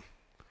belong to him.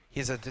 He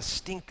has a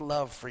distinct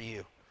love for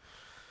you.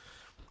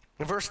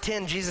 In verse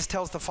 10, Jesus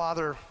tells the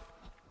Father,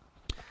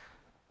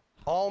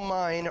 all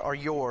mine are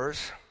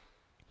yours,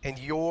 and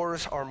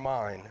yours are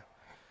mine,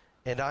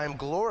 and I am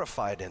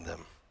glorified in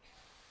them.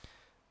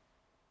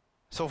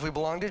 So if we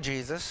belong to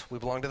Jesus, we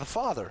belong to the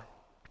Father.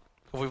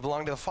 If we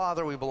belong to the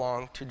Father, we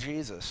belong to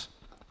Jesus.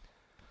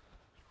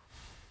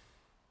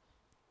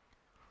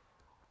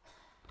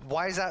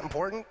 Why is that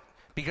important?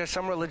 Because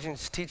some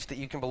religions teach that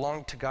you can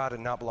belong to God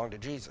and not belong to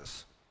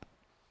Jesus.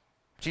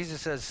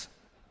 Jesus says,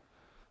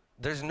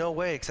 there's no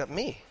way except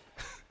me.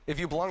 If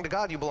you belong to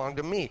God, you belong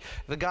to me.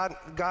 The God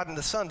and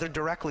the Son, they're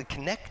directly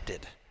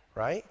connected,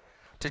 right?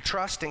 To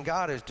trust in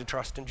God is to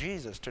trust in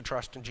Jesus. To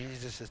trust in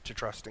Jesus is to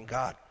trust in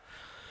God.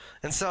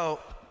 And so,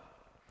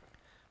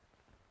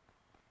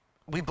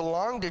 we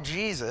belong to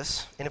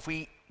Jesus, and if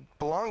we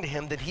belong to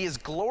him, then he is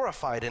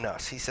glorified in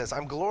us. He says,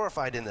 I'm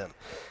glorified in them.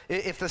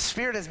 If the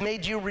Spirit has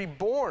made you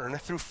reborn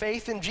through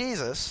faith in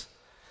Jesus,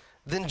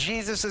 then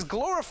Jesus is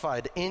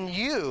glorified in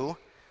you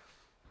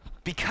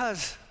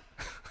because,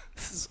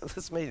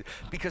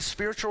 because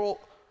spiritual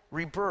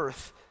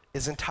rebirth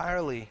is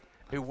entirely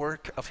a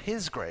work of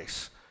his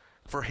grace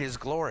for his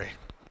glory,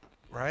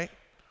 right?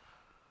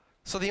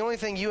 So the only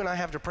thing you and I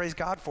have to praise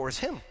God for is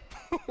him.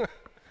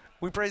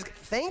 We praise,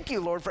 thank you,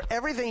 Lord, for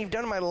everything you've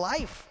done in my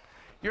life.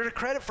 You're to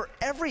credit for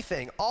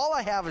everything. All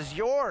I have is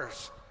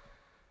yours.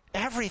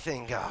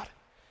 Everything, God.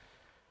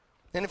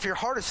 And if your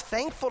heart is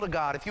thankful to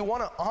God, if you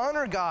want to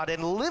honor God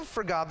and live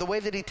for God the way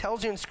that he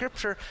tells you in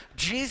Scripture,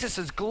 Jesus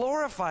is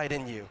glorified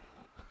in you.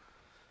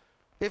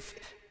 If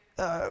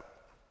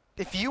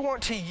you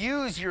want to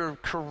use your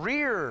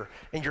career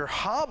and your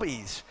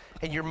hobbies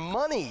and your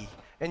money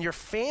and your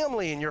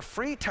family and your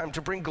free time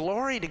to bring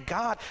glory to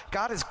God,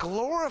 God is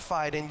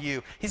glorified in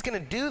you. He's going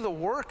to do the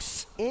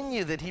works in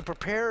you that he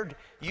prepared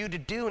you to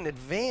do in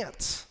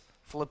advance,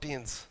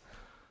 Philippians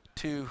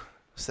 2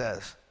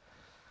 says.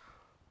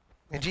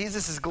 And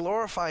Jesus is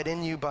glorified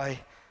in you by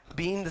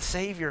being the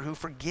Savior who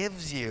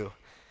forgives you.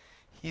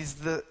 He's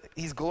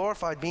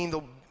glorified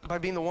by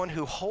being the one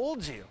who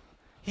holds you.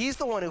 He's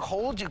the one who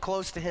holds you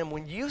close to him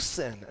when you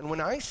sin and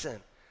when I sin.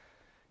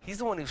 He's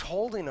the one who's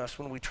holding us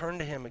when we turn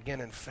to him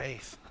again in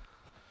faith.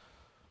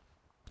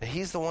 And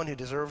he's the one who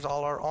deserves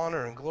all our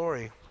honor and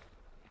glory.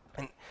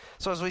 And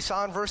so as we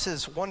saw in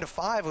verses 1 to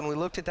 5, when we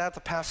looked at that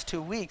the past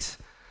 2 weeks,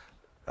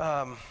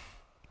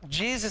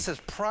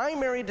 Jesus'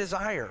 primary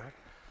desire,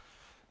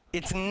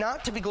 it's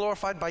not to be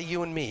glorified by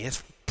you and me.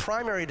 His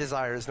primary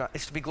desire is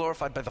to be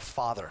glorified by the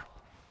Father.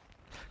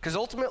 Because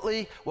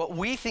ultimately, what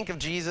we think of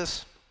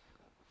Jesus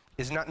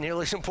is not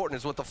nearly as important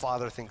as what the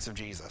Father thinks of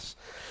Jesus.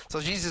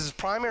 So Jesus'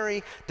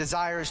 primary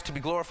desire is to be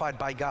glorified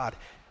by God.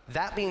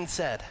 That being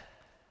said,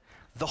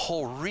 the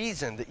whole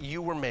reason that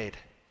you were made,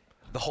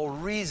 the whole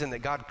reason that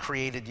God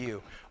created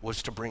you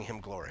was to bring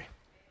him glory.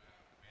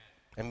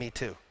 And me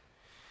too.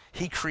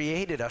 He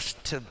created us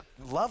to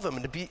love him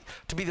and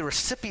to be the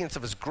recipients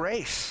of his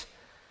grace.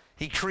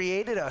 He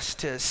created us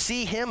to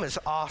see him as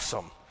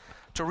awesome,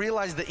 to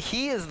realize that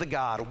he is the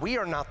God. We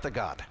are not the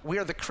God. We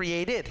are the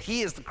created.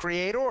 He is the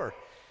creator.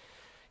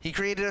 He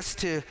created us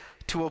to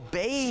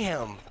obey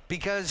him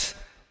because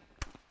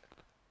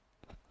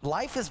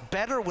life is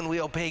better when we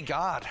obey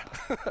God.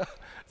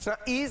 It's not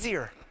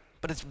easier,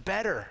 but it's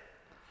better.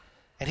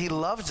 And he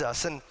loves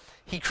us, and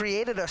he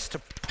created us to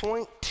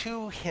point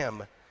to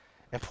him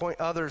and point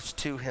others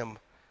to him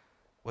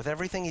with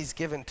everything he's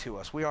given to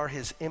us. We are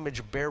his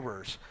image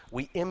bearers.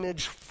 We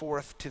image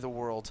forth to the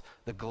world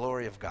the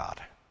glory of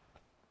God.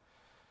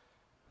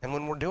 And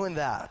when we're doing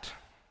that,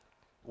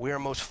 we are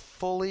most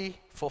fully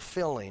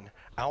fulfilling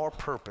our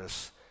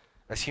purpose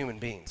as human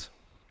beings.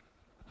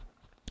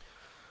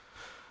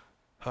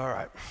 All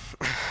right.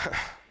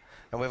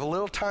 And we have a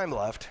little time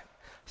left,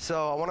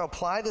 so I want to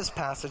apply this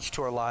passage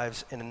to our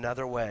lives in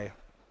another way.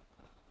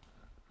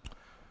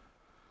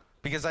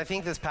 Because I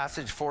think this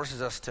passage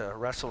forces us to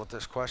wrestle with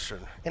this question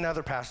in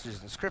other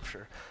passages in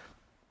Scripture.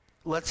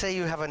 Let's say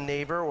you have a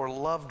neighbor or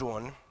loved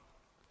one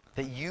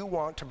that you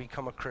want to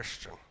become a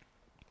Christian.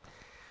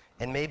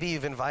 And maybe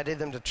you've invited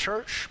them to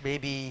church,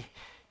 maybe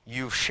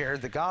you've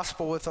shared the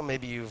gospel with them,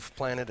 maybe you've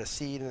planted a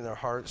seed in their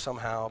heart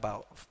somehow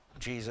about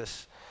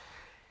Jesus.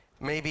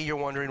 Maybe you're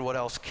wondering, what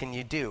else can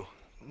you do?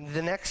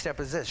 The next step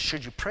is this: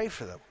 should you pray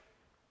for them?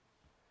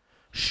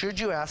 Should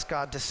you ask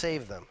God to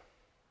save them?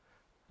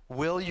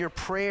 Will your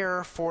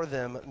prayer for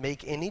them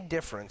make any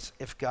difference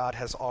if God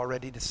has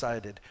already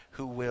decided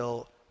who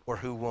will or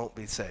who won't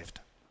be saved?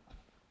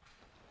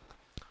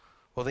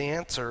 Well,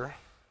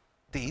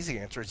 the easy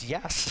answer is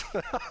yes.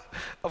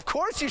 Of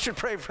course you should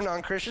pray for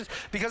non-Christians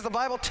because the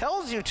Bible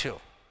tells you to.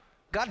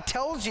 God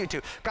tells you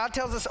to. God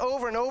tells us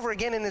over and over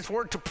again in his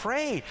word to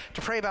pray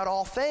about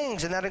all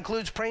things, and that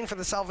includes praying for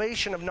the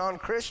salvation of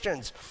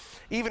non-Christians.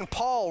 Even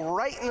Paul,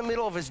 right in the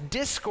middle of his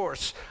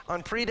discourse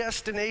on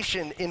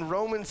predestination in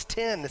Romans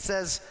 10, it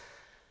says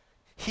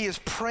he is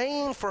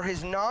praying for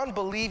his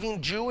non-believing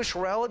Jewish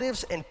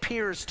relatives and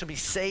peers to be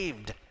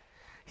saved.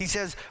 He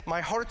says,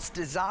 my heart's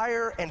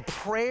desire and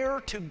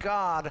prayer to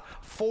God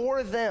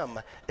for them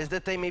is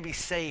that they may be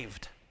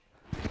saved.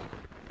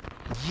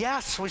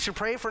 Yes, we should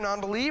pray for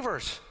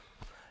non-believers.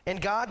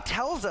 And God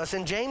tells us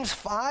in James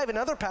 5 and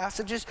other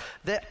passages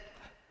that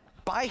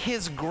by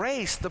his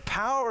grace, the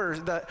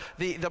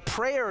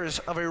prayers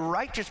of a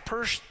righteous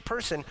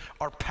person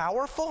are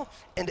powerful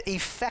and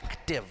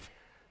effective.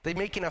 They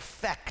make an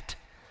effect.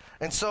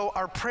 And so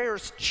our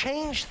prayers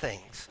change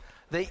things.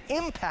 They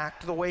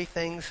impact the way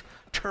things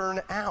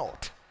turn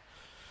out.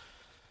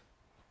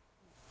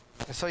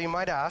 And so you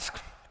might ask,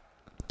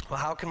 well,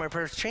 how can my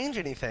prayers change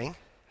anything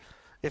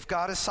if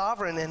God is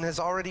sovereign and has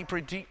already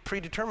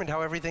predetermined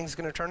how everything's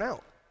going to turn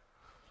out?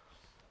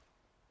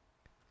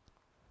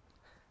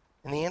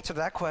 And the answer to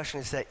that question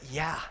is that,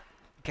 yeah,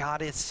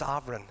 God is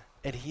sovereign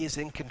and he is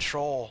in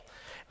control.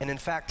 And in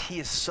fact, he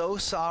is so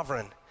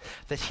sovereign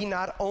that he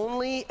not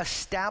only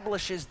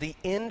establishes the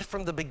end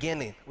from the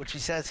beginning, which he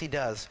says he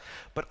does,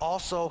 but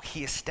also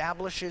he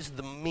establishes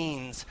the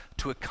means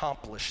to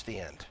accomplish the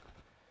end.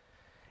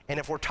 And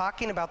if we're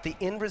talking about the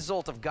end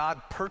result of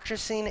God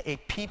purchasing a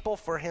people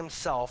for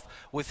himself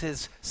with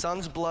his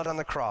son's blood on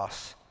the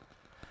cross,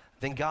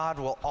 then God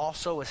will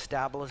also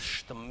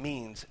establish the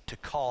means to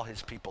call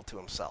his people to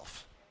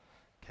himself.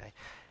 Okay?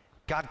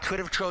 God could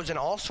have chosen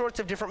all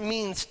sorts of different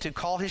means to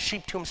call his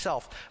sheep to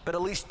himself, but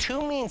at least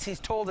two means he's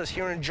told us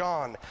here in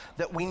John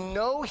that we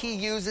know he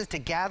uses to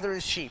gather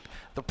his sheep: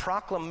 the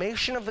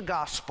proclamation of the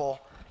gospel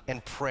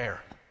and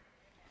prayer.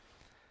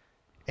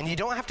 And you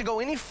don't have to go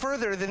any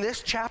further than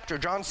this chapter,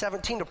 John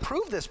 17, to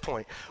prove this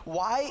point.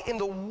 Why in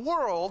the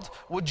world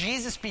would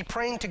Jesus be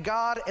praying to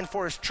God and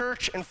for his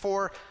church and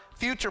for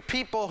future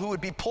people who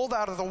would be pulled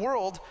out of the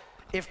world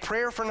if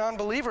prayer for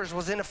non-believers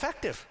was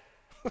ineffective?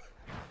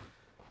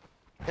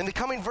 In the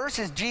coming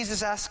verses,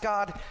 Jesus asks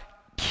God,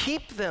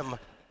 keep them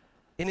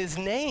in his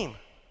name.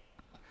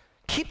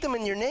 Keep them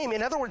in your name.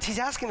 In other words, he's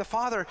asking the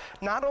Father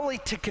not only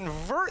to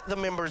convert the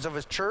members of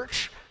his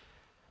church,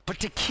 but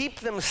to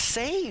keep them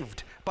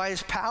saved by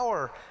his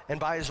power and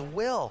by his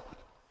will.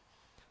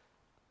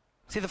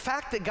 See, the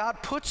fact that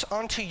God puts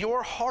onto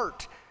your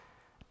heart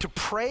to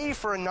pray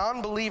for a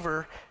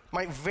non-believer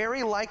might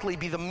very likely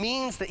be the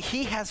means that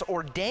he has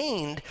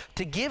ordained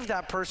to give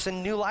that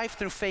person new life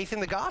through faith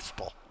in the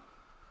gospel.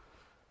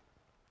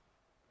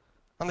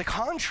 On the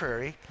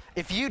contrary,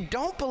 if you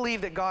don't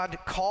believe that God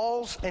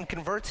calls and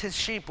converts his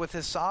sheep with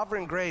his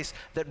sovereign grace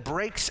that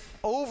breaks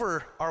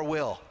over our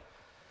will,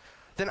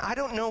 then I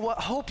don't know what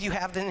hope you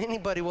have that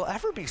anybody will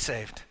ever be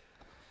saved.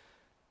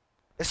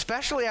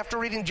 Especially after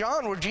reading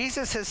John, where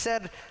Jesus has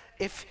said,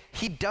 if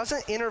he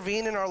doesn't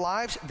intervene in our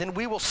lives, then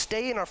we will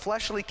stay in our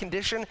fleshly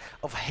condition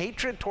of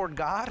hatred toward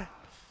God.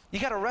 You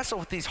got to wrestle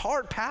with these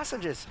hard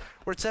passages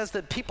where it says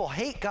that people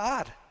hate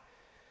God.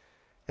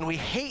 And we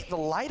hate the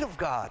light of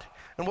God.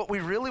 And what we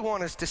really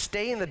want is to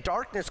stay in the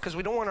darkness because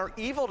we don't want our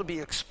evil to be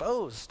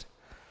exposed.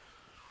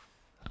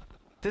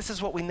 This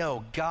is what we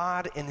know.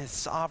 God, in his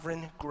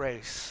sovereign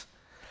grace,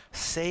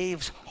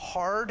 saves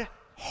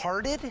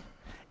hard-hearted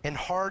and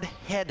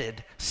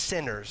hard-headed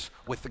sinners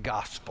with the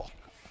gospel.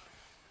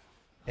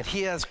 And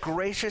he has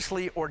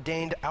graciously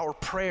ordained our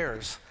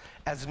prayers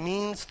as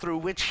means through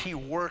which he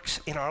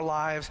works in our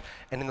lives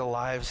and in the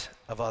lives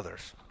of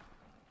others.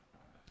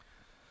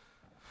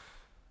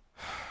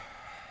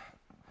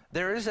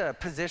 There is a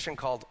position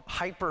called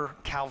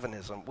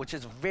hyper-Calvinism, which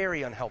is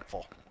very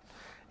unhelpful.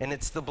 And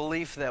it's the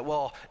belief that,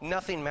 well,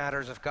 nothing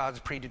matters if God's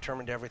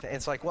predetermined everything.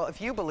 It's like, well,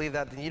 if you believe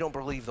that, then you don't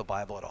believe the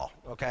Bible at all,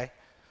 okay?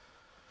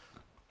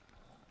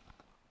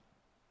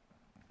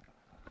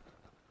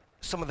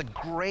 Some of the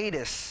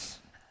greatest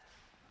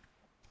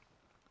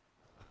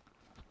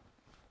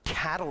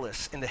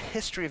catalysts in the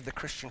history of the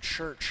Christian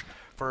church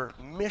for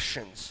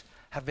missions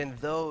have been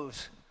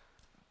those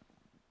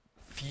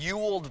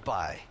fueled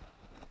by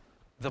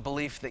the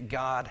belief that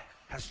God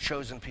has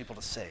chosen people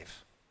to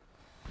save.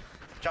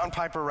 John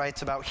Piper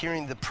writes about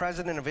hearing the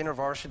president of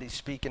InterVarsity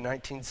speak in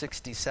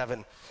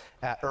 1967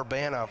 at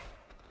Urbana.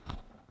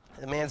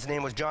 The man's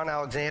name was John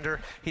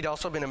Alexander. He'd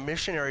also been a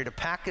missionary to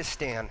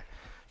Pakistan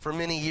for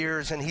many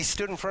years, and he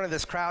stood in front of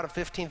this crowd of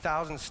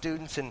 15,000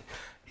 students, and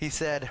he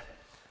said,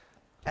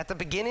 at the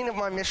beginning of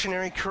my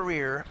missionary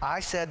career, I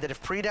said that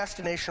if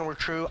predestination were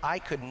true, I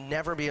could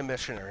never be a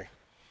missionary.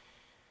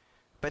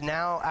 But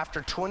now,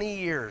 after 20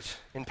 years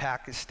in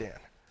Pakistan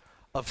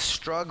of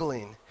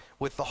struggling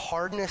with the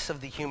hardness of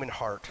the human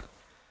heart,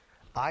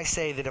 I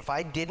say that if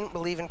I didn't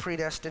believe in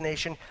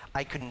predestination,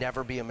 I could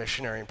never be a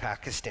missionary in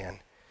Pakistan.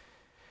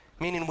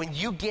 Meaning, when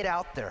you get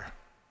out there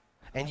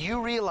and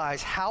you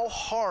realize how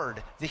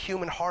hard the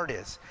human heart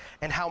is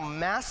and how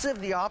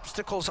massive the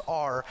obstacles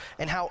are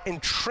and how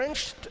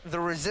entrenched the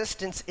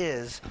resistance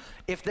is,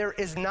 if there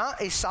is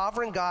not a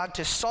sovereign God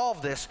to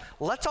solve this,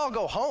 let's all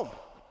go home.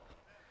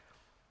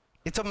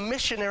 It's a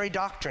missionary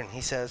doctrine,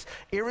 he says.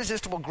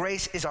 Irresistible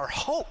grace is our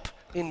hope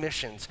in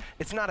missions.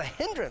 It's not a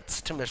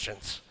hindrance to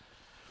missions.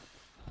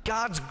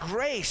 God's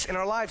grace in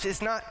our lives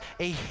is not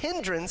a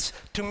hindrance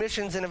to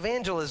missions and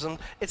evangelism.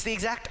 It's the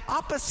exact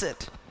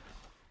opposite.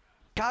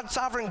 God's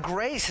sovereign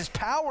grace, his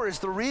power, is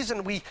the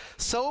reason we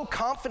so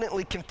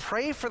confidently can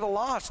pray for the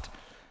lost.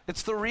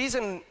 It's the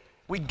reason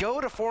We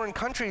go to foreign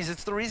countries.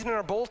 It's the reason in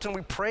our bulletin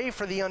we pray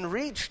for the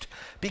unreached,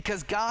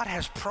 because God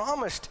has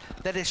promised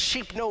that his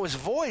sheep know his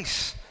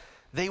voice.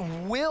 They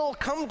will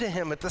come to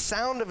him at the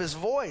sound of his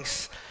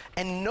voice,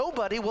 and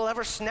nobody will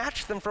ever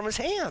snatch them from his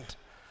hand.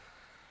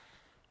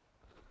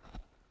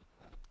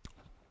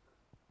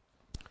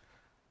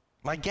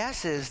 My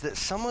guess is that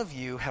some of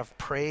you have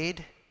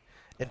prayed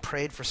and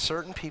prayed for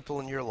certain people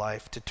in your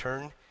life to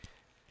turn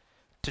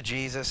to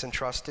Jesus and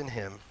trust in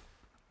him,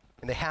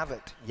 and they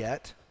haven't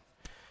yet,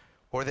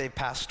 or they've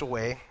passed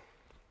away.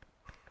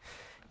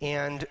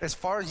 And as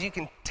far as you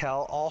can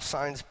tell, all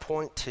signs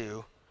point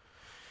to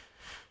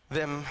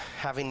them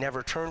having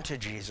never turned to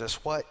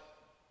Jesus. What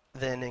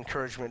then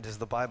encouragement does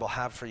the Bible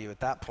have for you at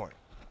that point?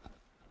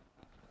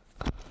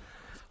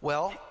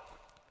 Well,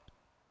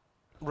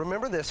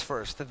 remember this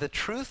first, that the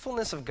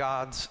truthfulness of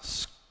God's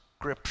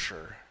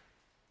scripture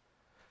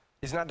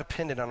is not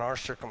dependent on our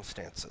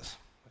circumstances,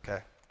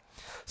 okay?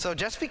 So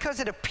just because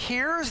it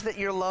appears that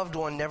your loved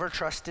one never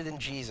trusted in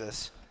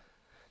Jesus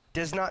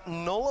does not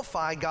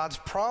nullify God's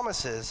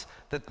promises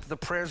that the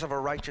prayers of a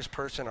righteous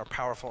person are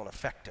powerful and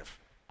effective.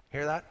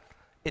 Hear that?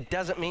 It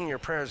doesn't mean your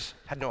prayers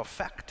had no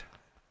effect.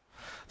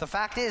 The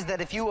fact is that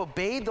if you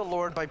obeyed the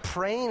Lord by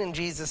praying in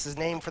Jesus'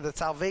 name for the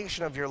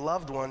salvation of your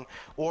loved one,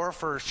 or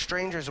for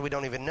strangers we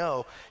don't even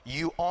know,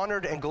 you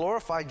honored and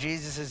glorified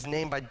Jesus'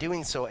 name by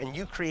doing so, and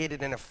you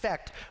created an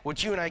effect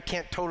which you and I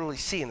can't totally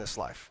see in this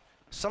life.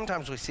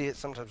 Sometimes we see it,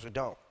 sometimes we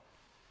don't.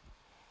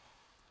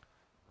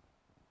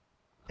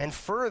 And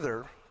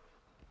further,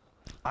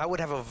 I would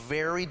have a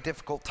very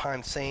difficult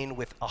time saying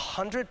with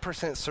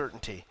 100%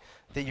 certainty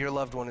that your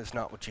loved one is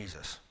not with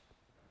Jesus.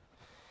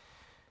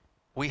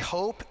 We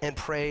hope and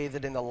pray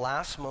that in the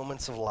last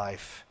moments of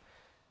life,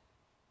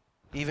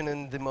 even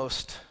in the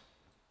most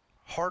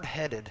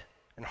hard-headed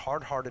and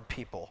hard-hearted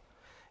people,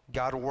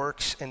 God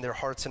works in their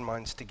hearts and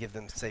minds to give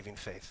them saving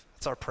faith.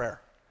 It's our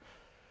prayer.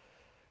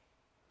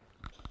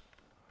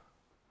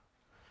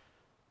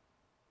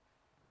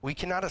 We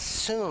cannot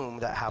assume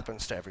that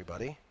happens to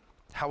everybody.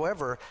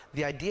 However,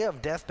 the idea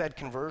of deathbed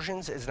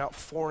conversions is not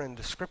foreign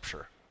to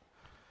Scripture.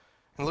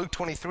 In Luke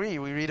 23,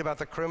 we read about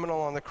the criminal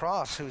on the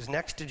cross who's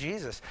next to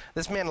Jesus.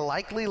 This man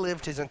likely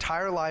lived his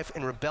entire life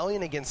in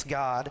rebellion against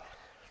God,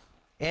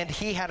 and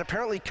he had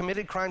apparently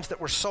committed crimes that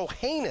were so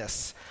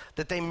heinous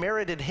that they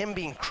merited him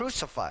being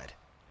crucified.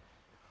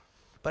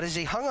 But as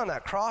he hung on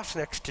that cross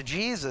next to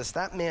Jesus,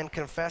 that man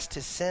confessed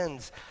his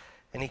sins,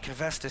 and he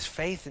confessed his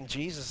faith in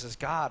Jesus as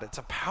God. It's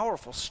a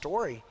powerful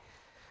story.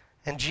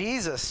 And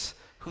Jesus,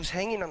 who's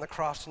hanging on the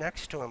cross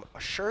next to him,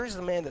 assures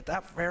the man that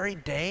that very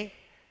day,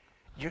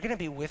 you're going to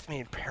be with me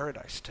in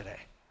paradise today.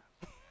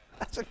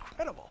 That's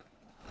incredible.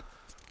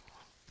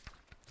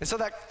 And so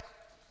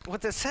what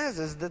this says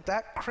is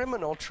that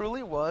criminal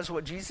truly was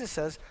what Jesus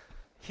says,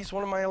 he's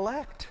one of my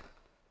elect.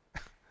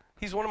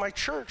 He's one of my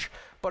church.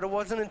 But it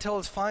wasn't until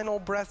his final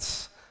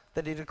breaths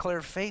that he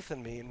declared faith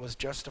in me and was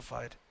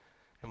justified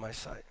in my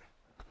sight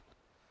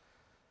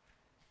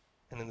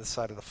and in the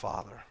sight of the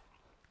Father.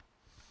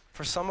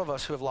 For some of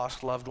us who have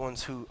lost loved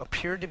ones who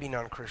appeared to be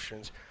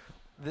non-Christians,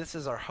 this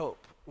is our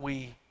hope.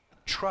 We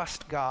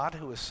trust God,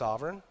 who is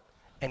sovereign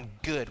and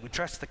good. We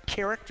trust the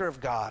character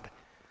of God,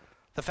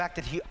 the fact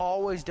that he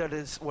always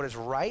does what is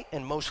right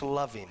and most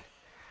loving.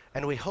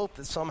 And we hope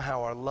that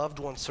somehow our loved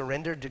ones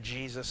surrendered to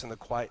Jesus in the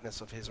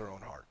quietness of his or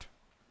own heart.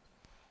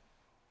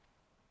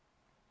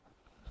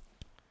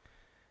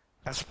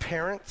 As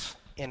parents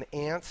and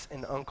aunts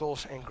and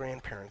uncles and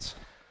grandparents,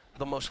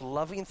 the most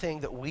loving thing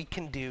that we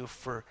can do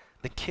for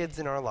the kids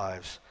in our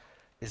lives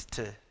is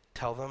to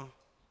tell them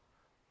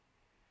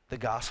the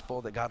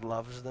gospel, that God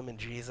loves them in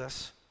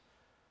Jesus,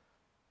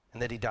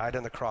 and that he died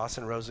on the cross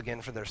and rose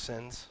again for their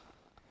sins,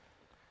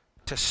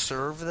 to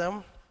serve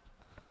them,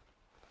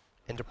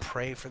 and to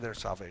pray for their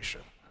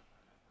salvation.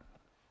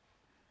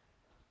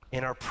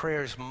 And our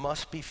prayers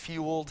must be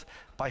fueled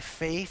by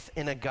faith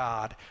in a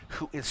God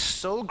who is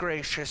so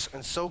gracious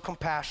and so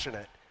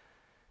compassionate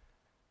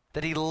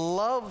that he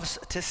loves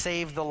to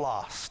save the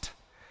lost,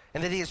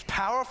 and that he is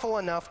powerful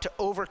enough to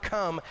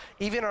overcome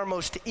even our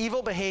most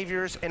evil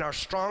behaviors and our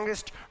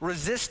strongest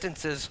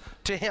resistances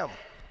to him.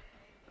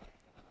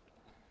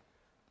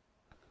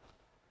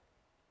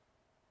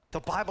 The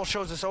Bible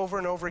shows us over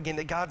and over again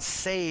that God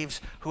saves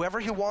whoever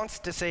he wants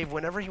to save,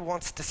 whenever he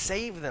wants to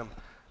save them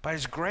by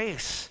his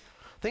grace.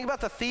 Think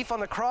about the thief on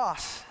the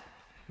cross,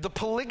 the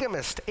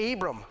polygamist,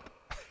 Abram,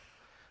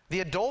 the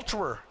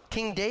adulterer,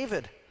 King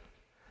David,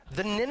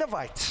 the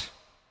Ninevites,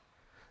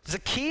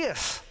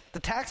 Zacchaeus, the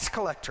tax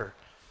collector,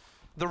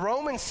 the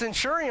Roman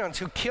centurions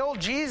who killed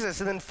Jesus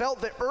and then felt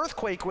the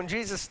earthquake when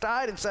Jesus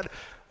died and said,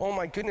 oh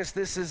my goodness,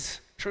 this is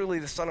truly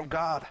the Son of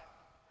God.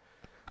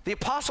 The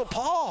Apostle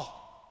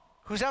Paul,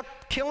 who's out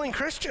killing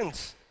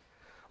Christians.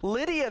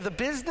 Lydia, the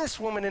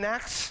businesswoman in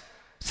Acts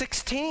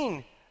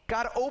 16,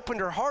 God opened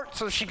her heart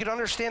so she could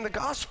understand the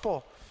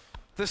gospel.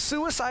 The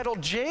suicidal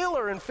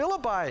jailer in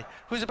Philippi,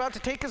 who's about to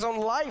take his own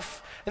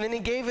life, and then he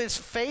gave his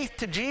faith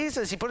to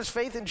Jesus. He put his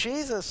faith in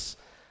Jesus.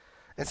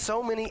 And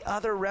so many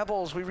other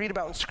rebels we read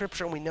about in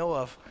Scripture and we know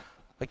of,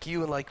 like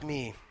you and like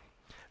me.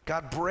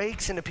 God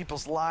breaks into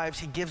people's lives.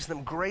 He gives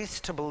them grace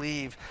to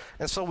believe.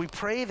 And so we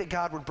pray that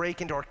God would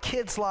break into our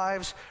kids'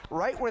 lives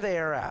right where they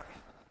are at.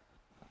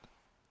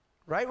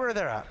 Right where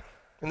they're at.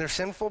 In their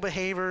sinful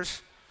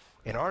behaviors,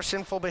 in our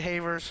sinful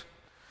behaviors.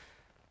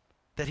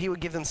 That he would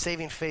give them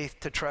saving faith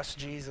to trust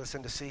Jesus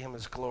and to see him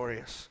as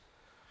glorious.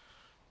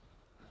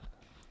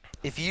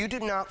 If you do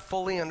not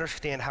fully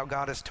understand how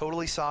God is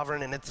totally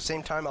sovereign and at the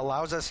same time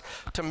allows us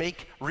to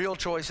make real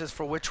choices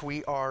for which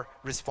we are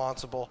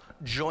responsible,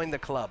 join the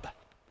club,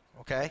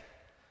 okay?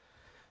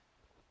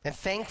 And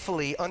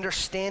thankfully,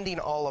 understanding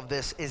all of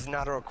this is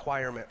not a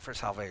requirement for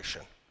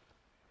salvation,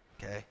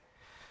 okay?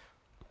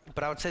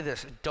 But I would say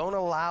this, don't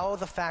allow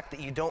the fact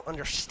that you don't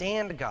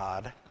understand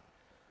God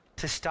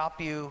to stop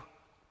you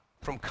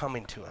from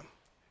coming to him,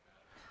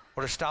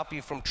 or to stop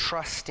you from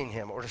trusting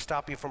him, or to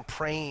stop you from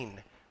praying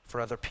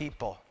for other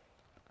people.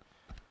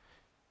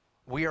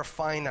 We are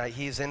finite.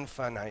 He is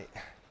infinite.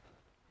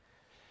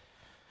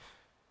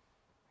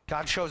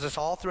 God shows us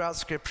all throughout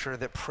Scripture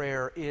that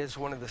prayer is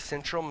one of the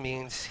central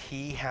means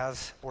he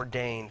has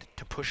ordained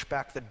to push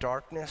back the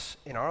darkness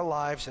in our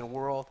lives and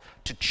world,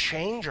 to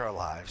change our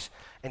lives,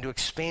 and to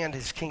expand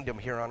his kingdom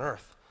here on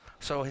earth.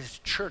 So his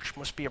church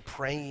must be a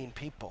praying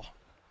people.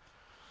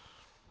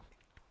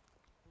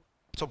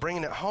 So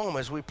bringing it home,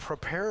 as we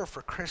prepare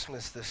for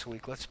Christmas this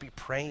week, let's be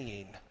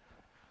praying.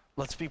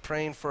 Let's be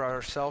praying for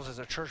ourselves as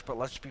a church, but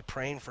let's be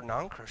praying for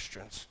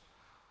non-Christians.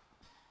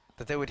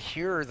 That they would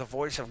hear the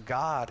voice of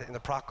God in the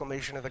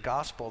proclamation of the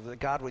gospel, that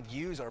God would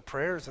use our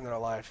prayers in their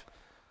life.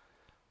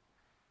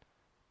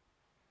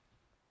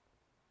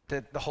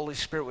 That the Holy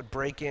Spirit would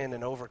break in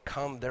and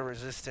overcome their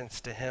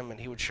resistance to him, and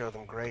he would show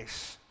them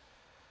grace.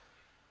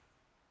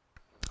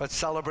 Let's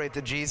celebrate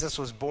that Jesus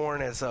was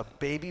born as a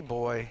baby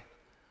boy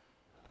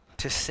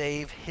to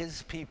save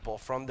his people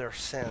from their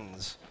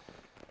sins.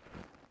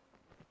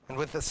 And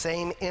with the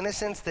same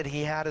innocence that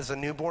he had as a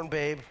newborn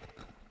babe,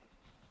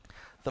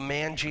 the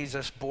man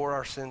Jesus bore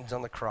our sins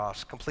on the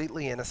cross,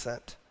 completely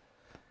innocent.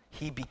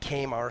 He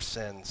became our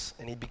sins,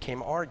 and he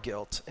became our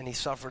guilt, and he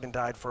suffered and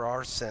died for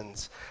our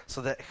sins,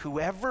 so that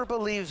whoever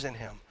believes in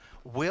him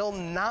will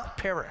not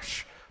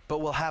perish,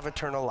 but will have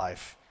eternal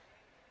life.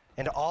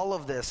 And all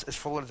of this is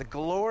for the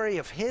glory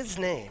of his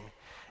name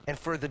and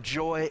for the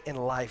joy and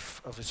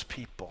life of his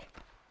people.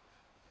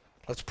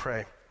 Let's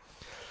pray.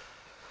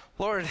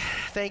 Lord,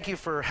 thank you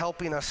for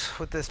helping us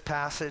with this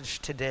passage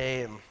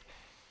today.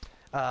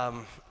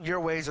 Your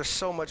ways are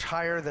so much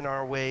higher than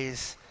our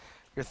ways.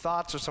 Your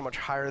thoughts are so much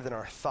higher than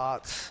our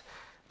thoughts.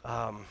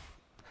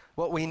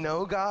 What we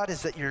know, God,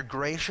 is that you're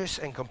gracious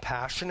and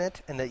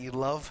compassionate and that you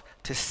love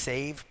to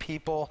save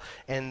people,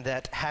 and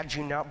that had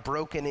you not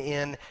broken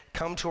in,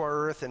 come to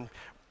our earth and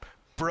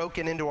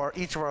broken into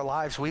each of our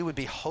lives, we would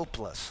be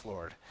hopeless,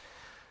 Lord.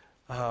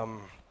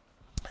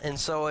 And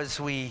so as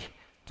we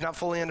do not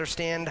fully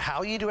understand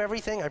how you do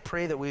everything, I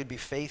pray that we would be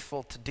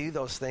faithful to do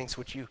those things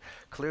which you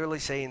clearly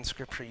say in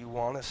Scripture you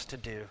want us to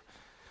do.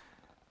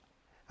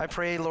 I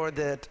pray, Lord,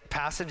 that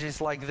passages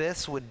like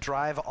this would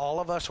drive all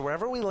of us,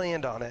 wherever we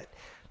land on it,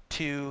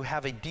 to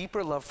have a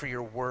deeper love for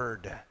your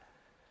word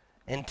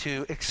and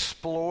to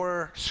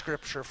explore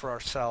Scripture for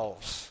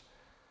ourselves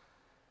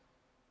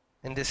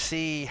and to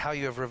see how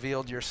you have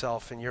revealed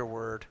yourself in your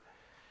word.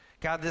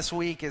 God, this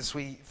week as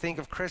we think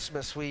of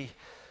Christmas, we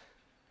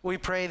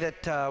pray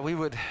that we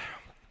would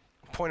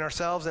point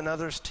ourselves and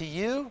others to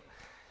you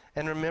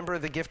and remember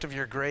the gift of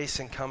your grace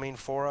in coming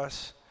for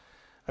us.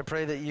 I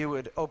pray that you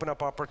would open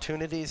up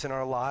opportunities in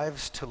our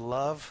lives to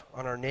love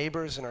on our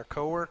neighbors and our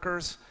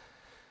coworkers,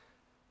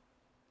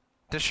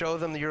 to show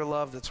them your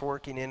love that's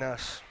working in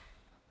us,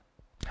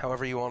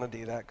 however you want to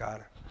do that,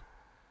 God.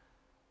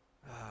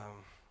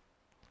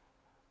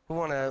 We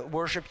want to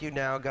worship you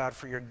now, God,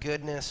 for your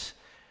goodness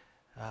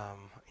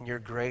and your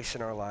grace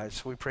in our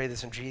lives. We pray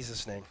this in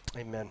Jesus' name.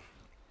 Amen.